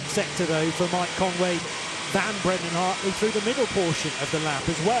better sector, though, for Mike Conway than Brendan Hartley through the middle portion of the lap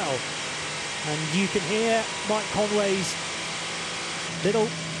as well. And you can hear Mike Conway's little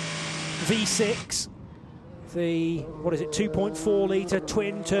V6, the 2.4 litre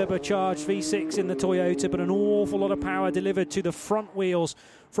twin turbocharged V6 in the Toyota, but an awful lot of power delivered to the front wheels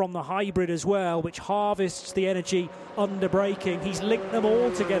from the hybrid as well, which harvests the energy under braking. He's linked them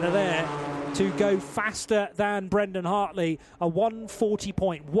all together there to go faster than Brendan Hartley, a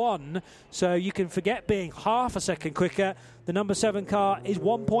 140.1, so you can forget being half a second quicker. The number 7 car is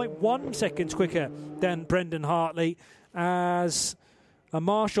 1.1 seconds quicker than Brendan Hartley, as a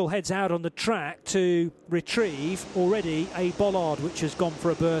Marshall heads out on the track to retrieve already a bollard which has gone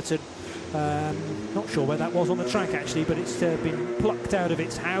for a Burton. Not sure where that was on the track actually, but it's been plucked out of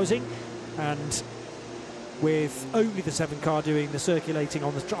its housing, and with only the 7 car doing the circulating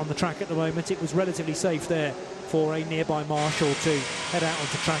on the track at the moment, it was relatively safe there for a nearby Marshall to head out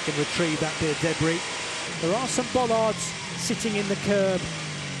onto track and retrieve that bit of debris. There are some bollards sitting in the curb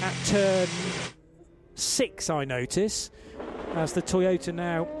at turn 6, I notice, as the Toyota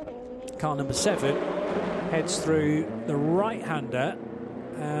now, car number 7, heads through the right-hander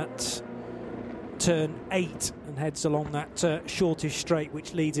at turn 8 and heads along that shortish straight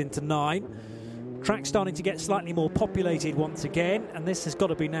which leads into 9. Track's starting to get slightly more populated once again, and this has got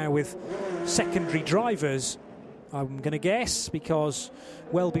to be now with secondary drivers, I'm going to guess, because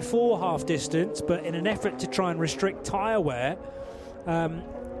well before half distance, but in an effort to try and restrict tyre wear,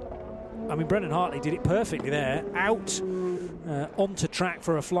 Brendan Hartley did it perfectly there, out onto track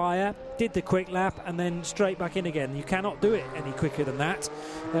for a flyer, did the quick lap and then straight back in again. You cannot do it any quicker than that.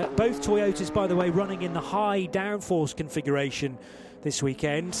 Both Toyotas, by the way, running in the high downforce configuration this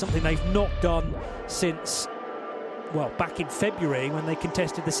weekend, something they've not done since, well, back in February when they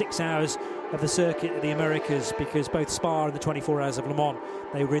contested the 6 hours of the circuit of the Americas, because both Spa and the 24 Hours of Le Mans,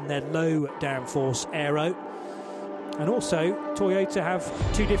 they were in their low downforce aero. And also, Toyota have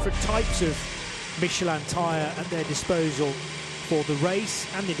two different types of Michelin tyre at their disposal for the race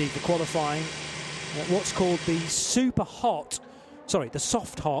and indeed for qualifying. What's called the soft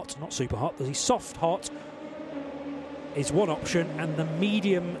hot, not super hot, the soft hot is one option, and the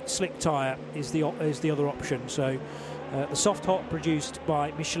medium slick tyre is the other option. So the soft hot produced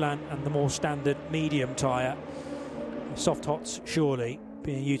by Michelin and the more standard medium tyre. Soft hots surely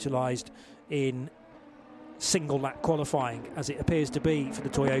being utilised in single lap qualifying, as it appears to be for the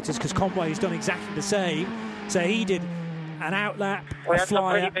Toyotas, because Conway's done exactly the same. So he did an out lap, a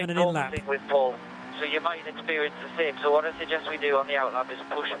flyer and an in lap. With Paul, so you might experience the same. So what I suggest we do on the out lap is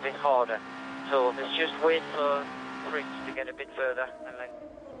push a bit harder. So let's just wait for Fritz to get a bit further, and then...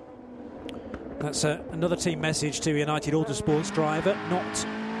 That's another team message to United Autosports driver, not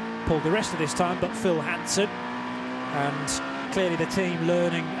Paul di Resta this time, but Phil Hanson. And clearly the team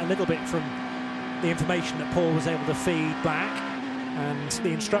learning a little bit from the information that Paul was able to feed back. And the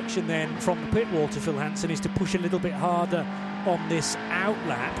instruction then from the pit wall to Phil Hanson is to push a little bit harder on this out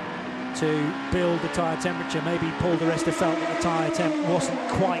lap to build the tyre temperature. Maybe Paul di Resta felt that the tyre temp wasn't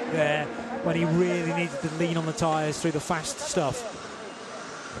quite there when he really needed to lean on the tyres through the fast stuff.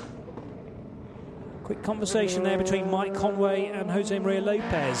 Quick conversation there between Mike Conway and Jose Maria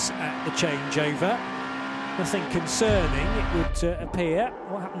Lopez at the changeover. Nothing concerning, it would appear.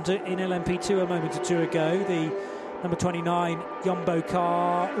 What happened in LMP2 a moment or two ago? The number 29 Jumbo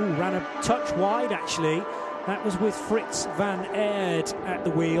car ran a touch wide, actually. That was with Fritz van Aert at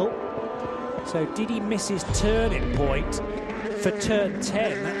the wheel. So did he miss his turning point for turn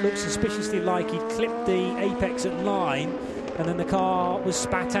 10? That looks suspiciously like he'd clipped the apex at line, and then the car was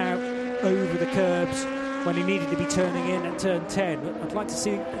spat out over the curbs when he needed to be turning in at turn 10. I'd like to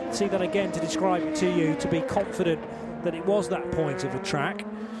see that again to describe it to you, to be confident that it was that point of the track.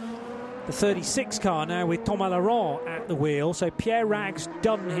 The 36 car now with Thomas Laurent at the wheel. So Pierre Rag's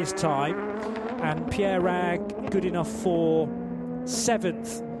done his time, and Pierre Rag good enough for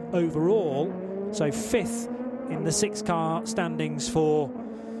 7th overall, so 5th in the 6-car standings for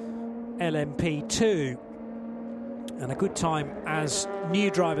LMP2. And a good time as new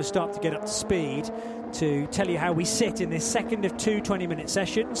drivers start to get up to speed to tell you how we sit in this second of two 20-minute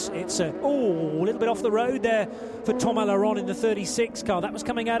sessions. It's a little bit off the road there for Thomas Laurent in the 36 car. That was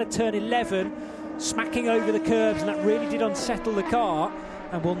coming out of turn 11, smacking over the curbs, and that really did unsettle the car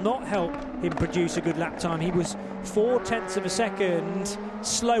and will not help him produce a good lap time. He was 0.4 of a second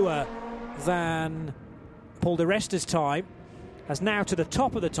slower than Paul di Resta's time. As now to the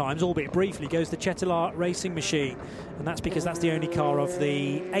top of the times, albeit briefly, goes the Cetilar Racing Machine, and that's because that's the only car of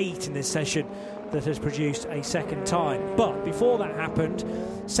the 8 in this session that has produced a second time. But before that happened,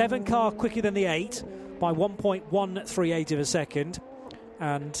 7 car quicker than the 8 by 1.138 of a second,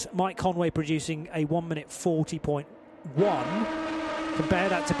 and Mike Conway producing a 1 minute 40.1. Compare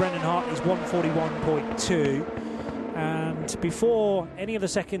that to Brendan Hartley's 141.2. And before any of the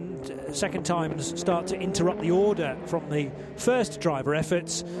second times start to interrupt the order from the first driver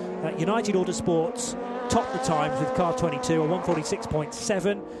efforts, United Autosports topped the times with car 22 a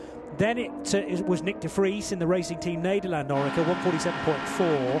 146.7. Then it was Nick de Vries in the Racing Team Nederland Orica,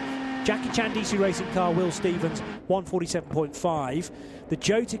 147.4. Jackie Chan DC Racing car Will Stevens, 147.5. The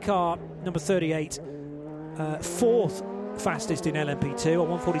Jota car number 38, 4th fastest in LMP2 at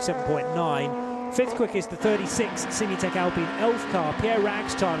 147.9. 5th quickest, the 36 Signatec Alpine Elf car, Pierre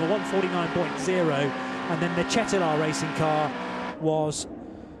Rag's time, a 149.0, and then the Cetilar Racing car was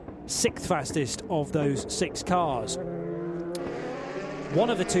 6th fastest of those 6 cars. One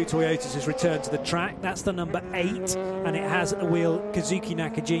of the 2 Toyotas has returned to the track. That's the number 8, and it has at the wheel Kazuki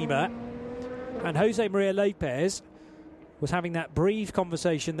Nakajima. And Jose Maria Lopez was having that brief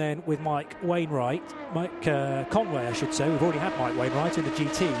conversation then with Mike Conway, I should say. We've already had Mike Wainwright in the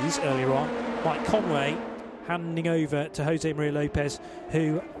GTs earlier on. Mike Conway handing over to Jose Maria Lopez,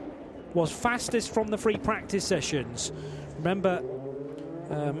 who was fastest from the free practice sessions. Remember,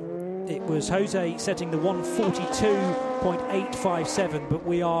 it was Jose setting the 142.857, but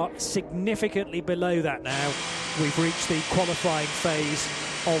we are significantly below that now. We've reached the qualifying phase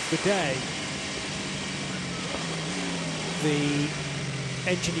of the day. The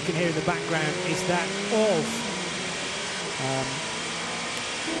engine you can hear in the background is that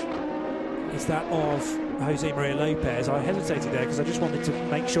of Jose Maria Lopez. I hesitated there because I just wanted to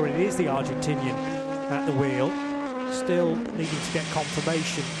make sure it is the Argentinian at the wheel. Still needing to get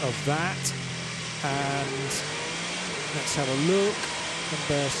confirmation of that. And let's have a look.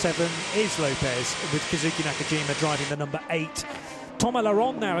 Number 7 is Lopez, with Kazuki Nakajima driving the number 8. Thomas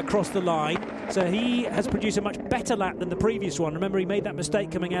Laurent now across the line, so he has produced a much better lap than the previous one. Remember, he made that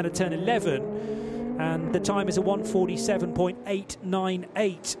mistake coming out of turn 11, and the time is a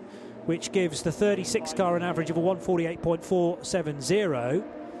 1:47.898, which gives the 36 car an average of a 1:48.470.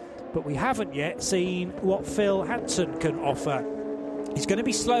 But we haven't yet seen what Phil Hansen can offer. He's going to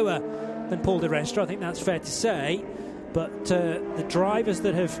be slower than Paul di Resta, I think that's fair to say, but the drivers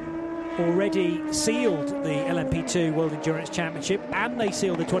that have already sealed the LMP2 World Endurance Championship, and they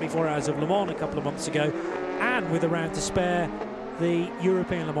sealed the 24 Hours of Le Mans a couple of months ago, and with a round to spare, the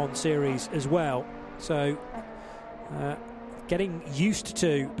European Le Mans Series as well. So getting used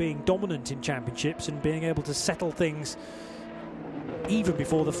to being dominant in championships and being able to settle things even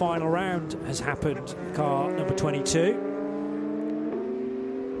before the final round has happened, car number 22.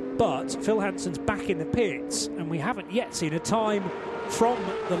 But Phil Hansen's back in the pits, and we haven't yet seen a time from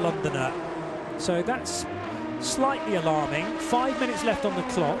the Londoner. So that's slightly alarming. 5 minutes left on the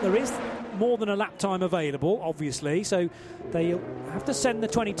clock. There is more than a lap time available, obviously, so they'll have to send the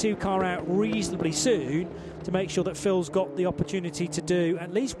 22 car out reasonably soon to make sure that Phil's got the opportunity to do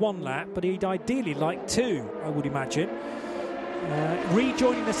at least one lap, but he'd ideally like two, I would imagine.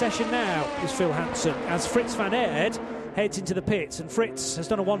 Rejoining the session now is Phil Hansen as Fritz van Aert heads into the pits, and Fritz has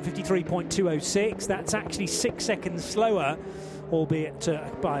done a 1:53.206. That's actually 6 seconds slower, albeit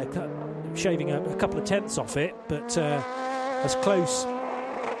by shaving a couple of tenths off it, but as close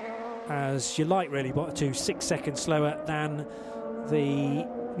as you like, really, but to 6 seconds slower than the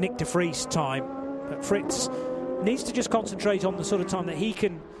Nick de Vries time. But Fritz needs to just concentrate on the sort of time that he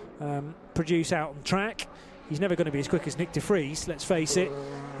can produce out on track. He's never going to be as quick as Nick de Vries, let's face it,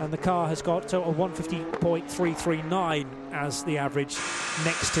 and the car has got a 1:50.339 as the average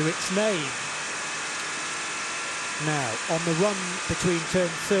next to its name. Now, on the run between turn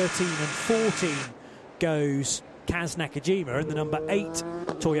 13 and 14 goes Kaz Nakajima, and the number 8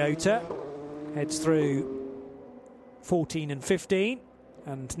 Toyota heads through 14 and 15,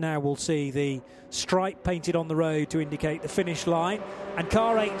 and now we'll see the stripe painted on the road to indicate the finish line, and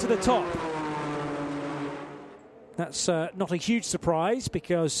car 8 to the top. That's not a huge surprise,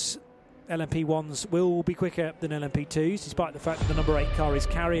 because LMP1s will be quicker than LMP2s, despite the fact that the number 8 car is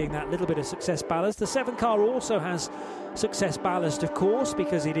carrying that little bit of success ballast. The 7 car also has success ballast, of course,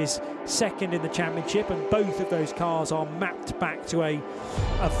 because it is second in the championship, and both of those cars are mapped back to a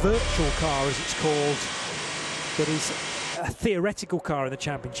virtual car, as it's called, that is a theoretical car in the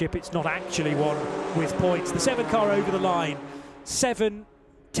championship. It's not actually one with points. The 7 car over the line,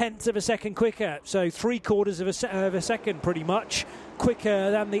 7/10 of a second quicker, so 3/4 of a second pretty much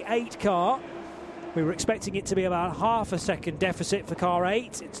quicker than the 8 car. We were expecting it to be about half a second deficit for car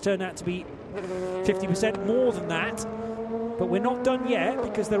 8. It's turned out to be 50% more than that, but we're not done yet,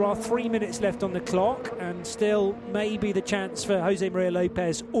 because there are 3 minutes left on the clock, and still maybe the chance for Jose Maria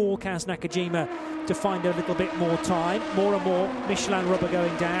Lopez or Kaz Nakajima to find a little bit more time. More and more Michelin rubber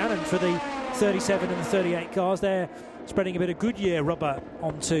going down, and for the 37 and the 38 cars, they're spreading a bit of Goodyear rubber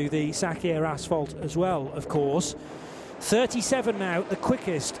onto the Sakhir asphalt as well, of course. 37 now, the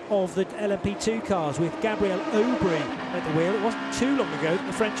quickest of the LMP2 cars, with Gabriel Aubry at the wheel. It wasn't too long ago that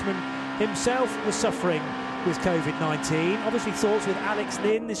the Frenchman himself was suffering with COVID-19. Obviously thoughts with Alex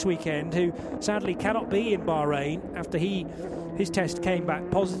Lynn this weekend, who sadly cannot be in Bahrain after his test came back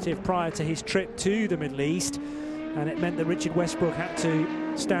positive prior to his trip to the Middle East, and it meant that Richard Westbrook had to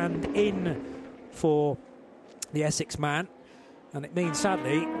stand in for the Essex man, and it means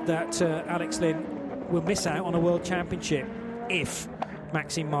sadly that Alex Lynn will miss out on a World Championship if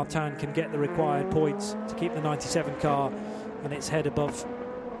Maxime Martin can get the required points to keep the 97 car and its head above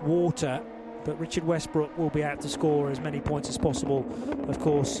water. But Richard Westbrook will be out to score as many points as possible, of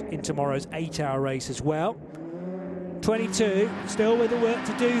course, in tomorrow's 8-hour race as well. 22, still with the work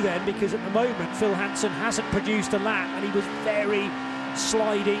to do then, because at the moment Phil Hansen hasn't produced a lap, and he was very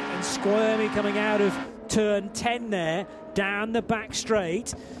slidey and squirmy coming out of turn 10 there, down the back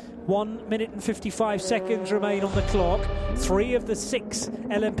straight. 1 minute and 55 seconds remain on the clock. 3 of the 6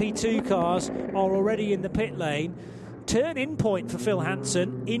 LMP2 cars are already in the pit lane. Turn in point for Phil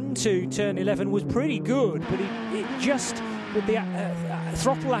Hansen into turn 11 was pretty good, but it just, with the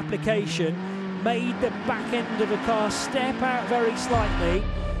throttle application, made the back end of the car step out very slightly.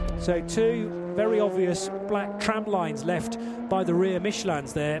 So 2 very obvious black tram lines left by the rear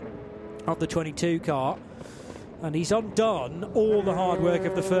Michelins there of the 22 car. And he's undone all the hard work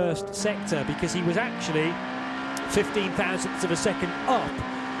of the first sector, because he was actually 15 thousandths of a second up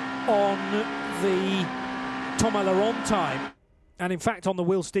on the Thomas Laurent time, and in fact on the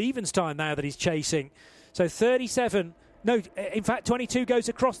Will Stevens time now that he's chasing. So 22 goes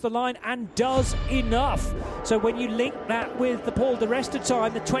across the line and does enough. So when you link that with the Paul di Resta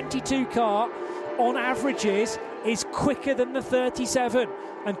time, the 22 car on averages, is quicker than the 37.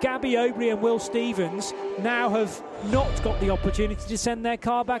 And Gabby Obrey and Will Stevens now have not got the opportunity to send their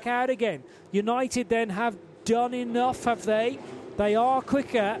car back out again. United then have done enough, have they? They are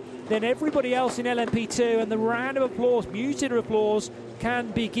quicker than everybody else in LMP2, and the round of applause, muted applause,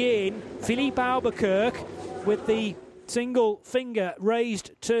 can begin. Philippe Albuquerque with the single finger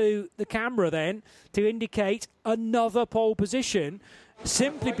raised to the camera then to indicate another pole position,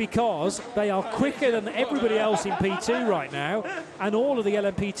 simply because they are quicker than everybody else in P2 right now, and all of the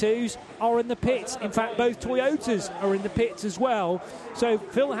LMP2s are in the pits. In fact, both Toyotas are in the pits as well. So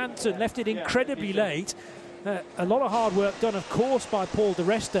Phil Hansen left it incredibly late. A lot of hard work done, of course, by Paul di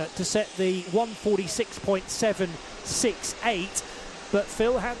Resta to set the 146.768. But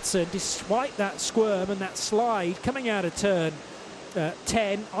Phil Hansen, despite that squirm and that slide coming out of turn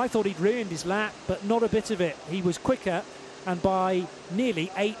 10, I thought he'd ruined his lap, but not a bit of it. He was quicker, and by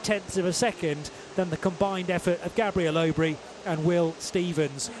nearly 0.8 of a second than the combined effort of Gabriel Obrey and Will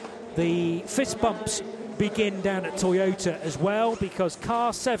Stevens. The fist bumps begin down at Toyota as well, because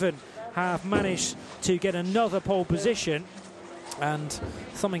car 7 have managed to get another pole position, and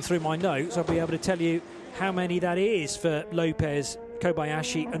thumbing through my notes, I'll be able to tell you how many that is for Lopez,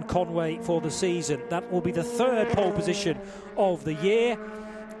 Kobayashi and Conway for the season. That will be the third pole position of the year,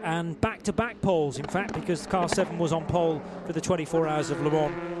 and back-to-back poles, in fact, because car 7 was on pole for the 24 Hours of Le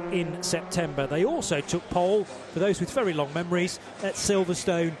Mans in September. They also took pole, for those with very long memories, at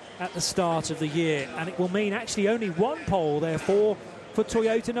Silverstone at the start of the year, and it will mean actually only one pole, therefore, for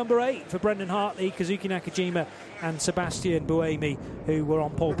Toyota number 8, for Brendan Hartley, Kazuki Nakajima and Sebastian Buemi, who were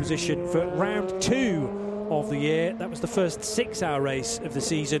on pole position for round 2 of the year. That was the first 6-hour race of the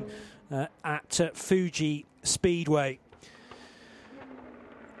season at Fuji Speedway.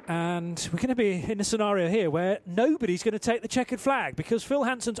 And we're going to be in a scenario here where nobody's going to take the checkered flag, because Phil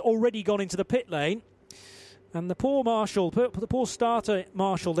Hansen's already gone into the pit lane, and the poor marshal, the poor starter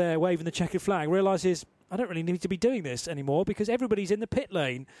marshal there waving the checkered flag, realises, I don't really need to be doing this anymore because everybody's in the pit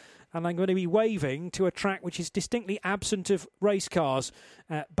lane, and I'm going to be waving to a track which is distinctly absent of race cars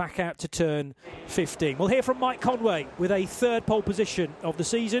back out to turn 15. We'll hear from Mike Conway with a third pole position of the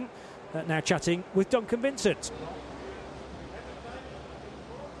season, now chatting with Duncan Vincent.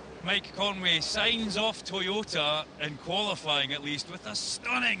 Mike Conway signs off Toyota in qualifying, at least, with a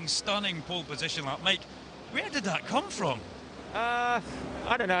stunning pole position lap. Mike, where did that come from? I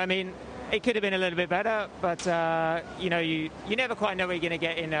don't know. I mean, it could have been a little bit better, but you never quite know what you're going to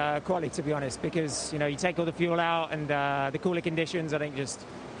get in quali, to be honest, because you take all the fuel out, and the cooler conditions, I think, just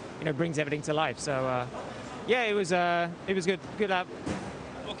brings everything to life. So yeah, it was good lap.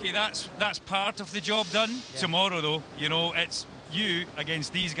 Okay, that's part of the job done. Yeah. Tomorrow, though, it's you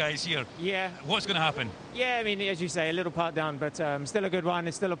against these guys here. Yeah. What's going to happen? Yeah, I mean, as you say, a little part done, but still a good one.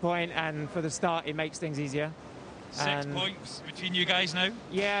 It's still a point, and for the start, it makes things easier. 6 points between you guys now?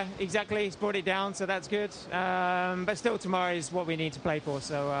 Yeah, exactly. It's brought it down, so that's good. But still, tomorrow is what we need to play for.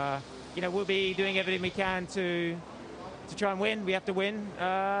 So, we'll be doing everything we can to try and win. We have to win.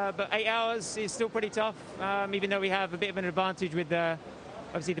 But 8 hours is still pretty tough, even though we have a bit of an advantage with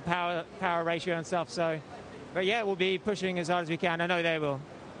obviously the power ratio and stuff. So, but yeah, we'll be pushing as hard as we can. I know they will.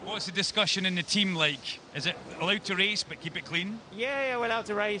 What's the discussion in the team like? Is it allowed to race but keep it clean? Yeah, we're allowed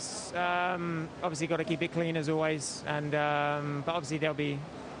to race. Obviously got to keep it clean as always, and but obviously they'll be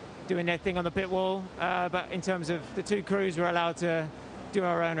doing their thing on the pit wall. But in terms of the two crews, we're allowed to do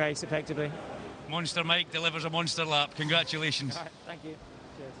our own race effectively. Monster Mike delivers a monster lap. Congratulations. All right, thank you.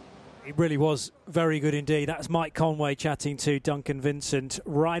 Cheers. It really was very good indeed. That's Mike Conway chatting to Duncan Vincent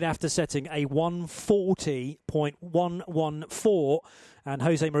right after setting a 140.114, and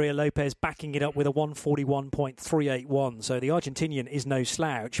Jose Maria Lopez backing it up with a 141.381. So the Argentinian is no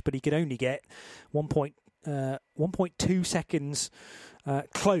slouch, but he could only get 1.2 seconds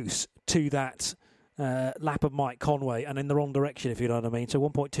close to that lap of Mike Conway, and in the wrong direction, if you know what I mean. So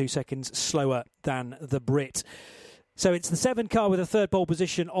 1.2 seconds slower than the Brit. So it's the 7 car with a third pole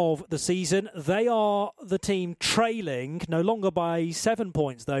position of the season. They are the team trailing, no longer by 7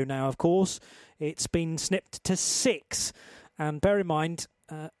 points though now, of course. It's been snipped to 6. And bear in mind,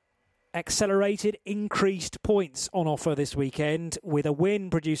 accelerated, increased points on offer this weekend, with a win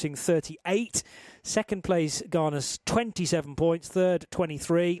producing 38. Second place garners 27 points, third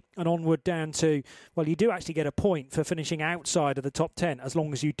 23, and onward down to, well, you do actually get a point for finishing outside of the top 10 as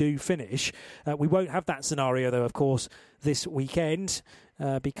long as you do finish. We won't have that scenario, though, of course, this weekend,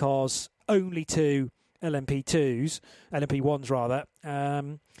 because only 2 LMP1s rather,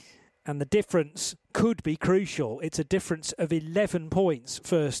 and the difference could be crucial. It's a difference of 11 points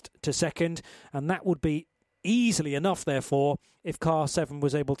first to second, and that would be easily enough, therefore, if car 7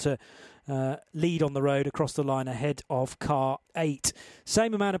 was able to lead on the road across the line ahead of car 8.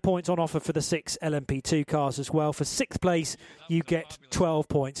 Same amount of points on offer for the 6 LMP2 cars as well. For 6th place, you get 12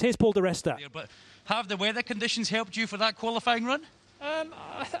 points. Here's Paul Di Resta. But have the weather conditions helped you for that qualifying run?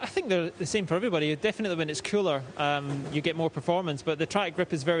 I think they're the same for everybody. Definitely when it's cooler, you get more performance, but the track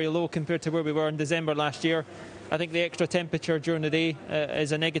grip is very low compared to where we were in December last year. I think the extra temperature during the day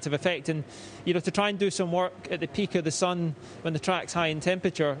is a negative effect, and to try and do some work at the peak of the sun when the track's high in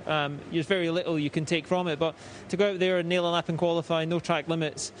temperature, there's very little you can take from it. But to go out there and nail a lap and qualify, no track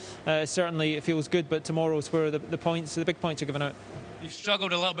limits, certainly it feels good. But tomorrow's where the big points are given out. You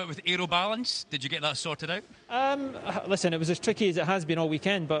struggled a little bit with aero balance. Did you get that sorted out? Listen, it was as tricky as it has been all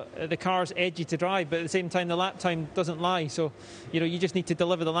weekend, but the car's edgy to drive, but at the same time the lap time doesn't lie, so you just need to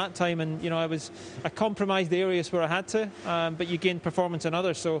deliver the lap time, and I compromised the areas where I had to, but you gain performance in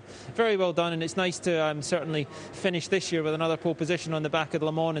others, so very well done, and it's nice to certainly finish this year with another pole position on the back of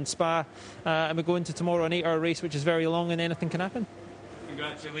Le Mans and Spa, and we go into tomorrow an 8-hour race which is very long and anything can happen.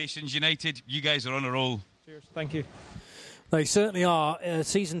 Congratulations United, you guys are on a roll. Cheers, thank you. They certainly are.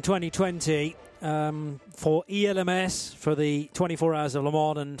 Season 2020 for ELMS for the 24 Hours of Le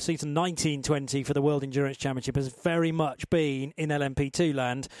Mans, and season 1920 for the World Endurance Championship has very much been, in LMP2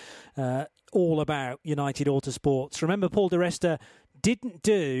 land, all about United Autosports. Remember, Paul Di Resta didn't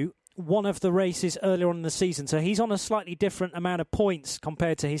do one of the races earlier on in the season, so he's on a slightly different amount of points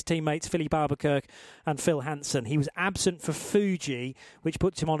compared to his teammates Philippe Albuquerque and Phil Hansen. He was absent for Fuji, which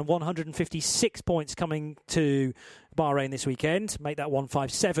puts him on 156 points coming to Bahrain this weekend. Make that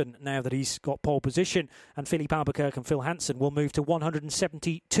 157 now that he's got pole position, and Philippe Albuquerque and Phil Hansen will move to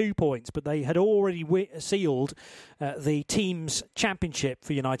 172 points, but they had already sealed the team's championship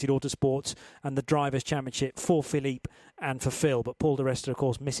for United Autosports and the drivers' championship for Philippe and for Phil. But Paul Di Resta, of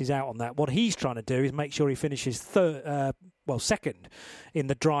course, misses out on that. What he's trying to do is make sure he finishes second in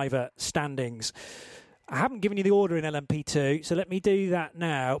the driver standings. I haven't given you the order in LMP2, so let me do that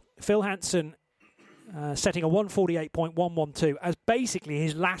now. Phil Hansen setting a 148.112 as basically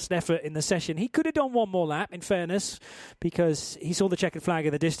his last effort in the session. He could have done one more lap, in fairness, because he saw the checkered flag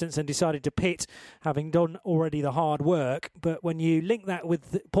in the distance and decided to pit, having done already the hard work. But when you link that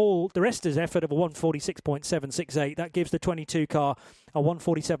with Paul Di Resta's effort of a 146.768, that gives the 22 car a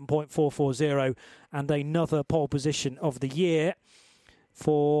 147.440 and another pole position of the year.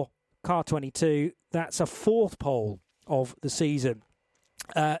 For car 22, that's a 4th pole of the season.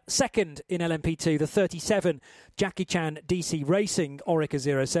 Second in LMP2, the 37 Jackie Chan DC Racing Oreca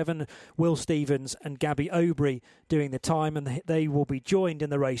 07, Will Stevens and Gabby Aubry doing the time, and they will be joined in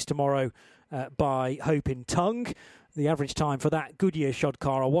the race tomorrow by Ho Pin Tung. The average time for that Goodyear shod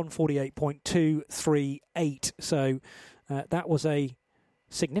car, a 148.238. So that was a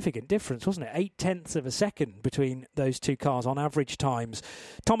significant difference, wasn't it? 0.8 of a second between those two cars on average times.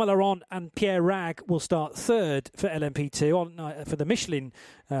 Thomas Laurent and Pierre Rag will start third for LMP2 for the Michelin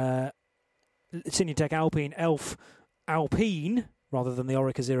Signatec Alpine Elf Alpine rather than the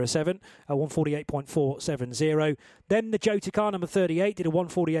Oreca 07, a 148.470. Then the Joe Takar number 38 did a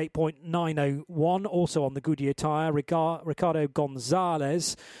 148.901, also on the Goodyear tyre. Ricardo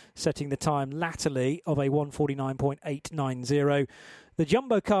Gonzalez setting the time latterly of a 149.890. The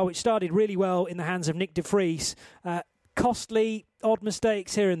Jumbo car, which started really well in the hands of Nick de Vries, costly, odd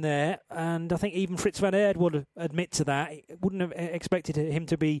mistakes here and there, and I think even Fritz van Aert would admit to that. He wouldn't have expected him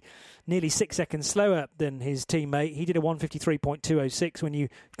to be nearly 6 seconds slower than his teammate. He did a 153.206. When you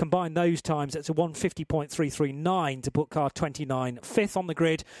combine those times, that's a 150.339 to put car 29 5th on the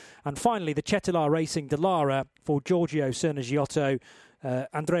grid. And finally, the Cetilar Racing Dallara for Giorgio Cernagiotto,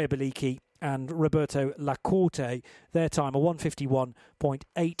 Andrea Bellicchi and Roberto Lacorte. Their time, a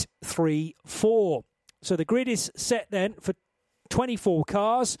 151.834. So the grid is set then for 24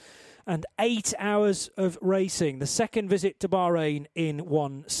 cars and 8 hours of racing. The second visit to Bahrain in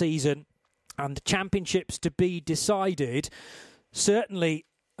one season, and championships to be decided, certainly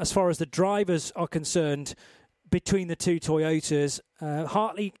as far as the drivers are concerned, between the two Toyotas.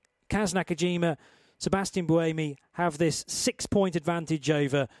 Hartley, Kaz Nakajima, Sebastian Buemi have this 6-point advantage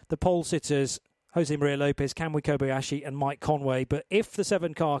over the pole sitters, Jose Maria Lopez, Kamui Kobayashi and Mike Conway. But if the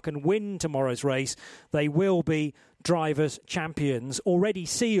 7 car can win tomorrow's race, they will be drivers' champions. Already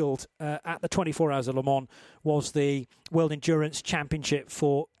sealed at the 24 Hours of Le Mans was the World Endurance Championship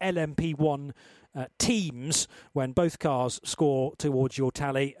for LMP1 teams, when both cars score towards your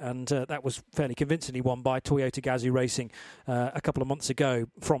tally, and that was fairly convincingly won by Toyota Gazoo Racing a couple of months ago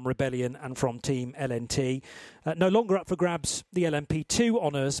from Rebellion and from Team LNT. No longer up for grabs the LMP2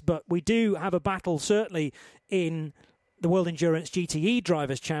 honours, but we do have a battle certainly in the World Endurance GTE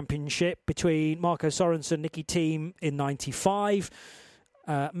Drivers' Championship between Marco Sorensen, Nicky Thiem in 95,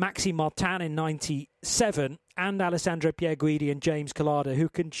 Maxime Martin in 97, and Alessandro Pierguidi and James Collada, who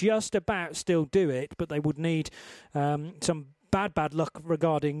can just about still do it, but they would need some bad luck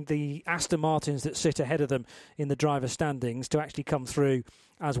regarding the Aston Martins that sit ahead of them in the driver standings to actually come through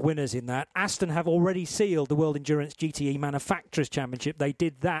as winners in that. Aston have already sealed the World Endurance GTE Manufacturers' Championship. They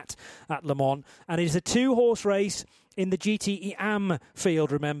did that at Le Mans, and it is a 2-horse race in the GTE AM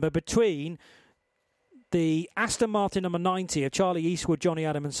field, remember, between the Aston Martin number 90 of Charlie Eastwood, Johnny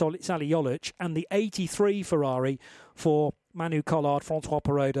Adam and Sally Jolich, and the 83 Ferrari for Manu Collard, Francois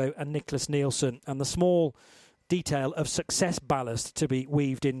Perrodo and Nicholas Nielsen. And the small detail of success ballast to be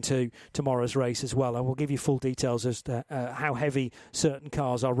weaved into tomorrow's race as well. And we'll give you full details as to how heavy certain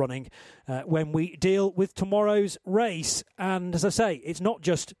cars are running when we deal with tomorrow's race. And as I say, it's not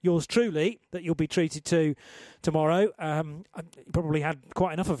just yours truly that you'll be treated to tomorrow. I probably had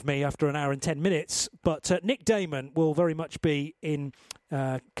quite enough of me after an hour and 10 minutes, but Nick Damon will very much be in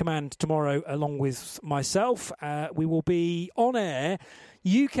command tomorrow along with myself. We will be on air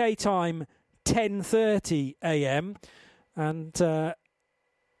UK time 10:30 a.m. and that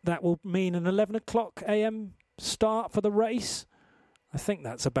will mean an 11 o'clock a.m. start for the race. I think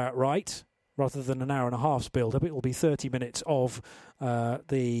that's about right. Rather than an hour and a half's build-up, it will be 30 minutes of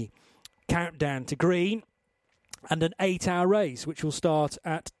the countdown to green and an 8-hour race, which will start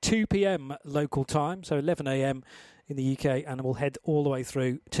at 2 p.m. local time, so 11 a.m. in the UK, and will head all the way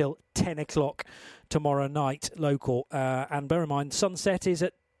through till 10 o'clock tomorrow night local. And bear in mind, sunset is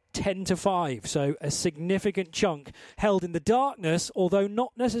at 10 to 5, so a significant chunk held in the darkness, although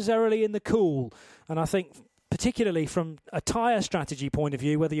not necessarily in the cool. And I think particularly from a tyre strategy point of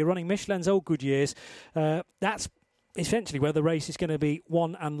view, whether you're running Michelin's or Goodyear's, that's essentially where the race is going to be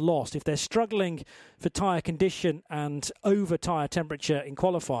won and lost. If they're struggling for tyre condition and over tyre temperature in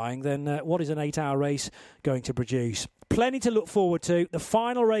qualifying, then what is an 8-hour race going to produce? Plenty to look forward to. The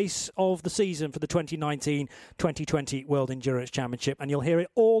final race of the season for the 2019-2020 World Endurance Championship, and you'll hear it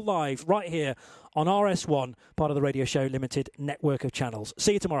all live right here on RS1, part of the Radio Show Limited network of channels.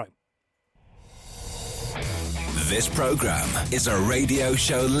 See you tomorrow. This programme is a Radio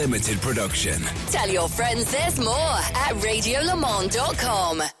Show Limited production. Tell your friends there's more at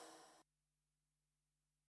radiolemans.com.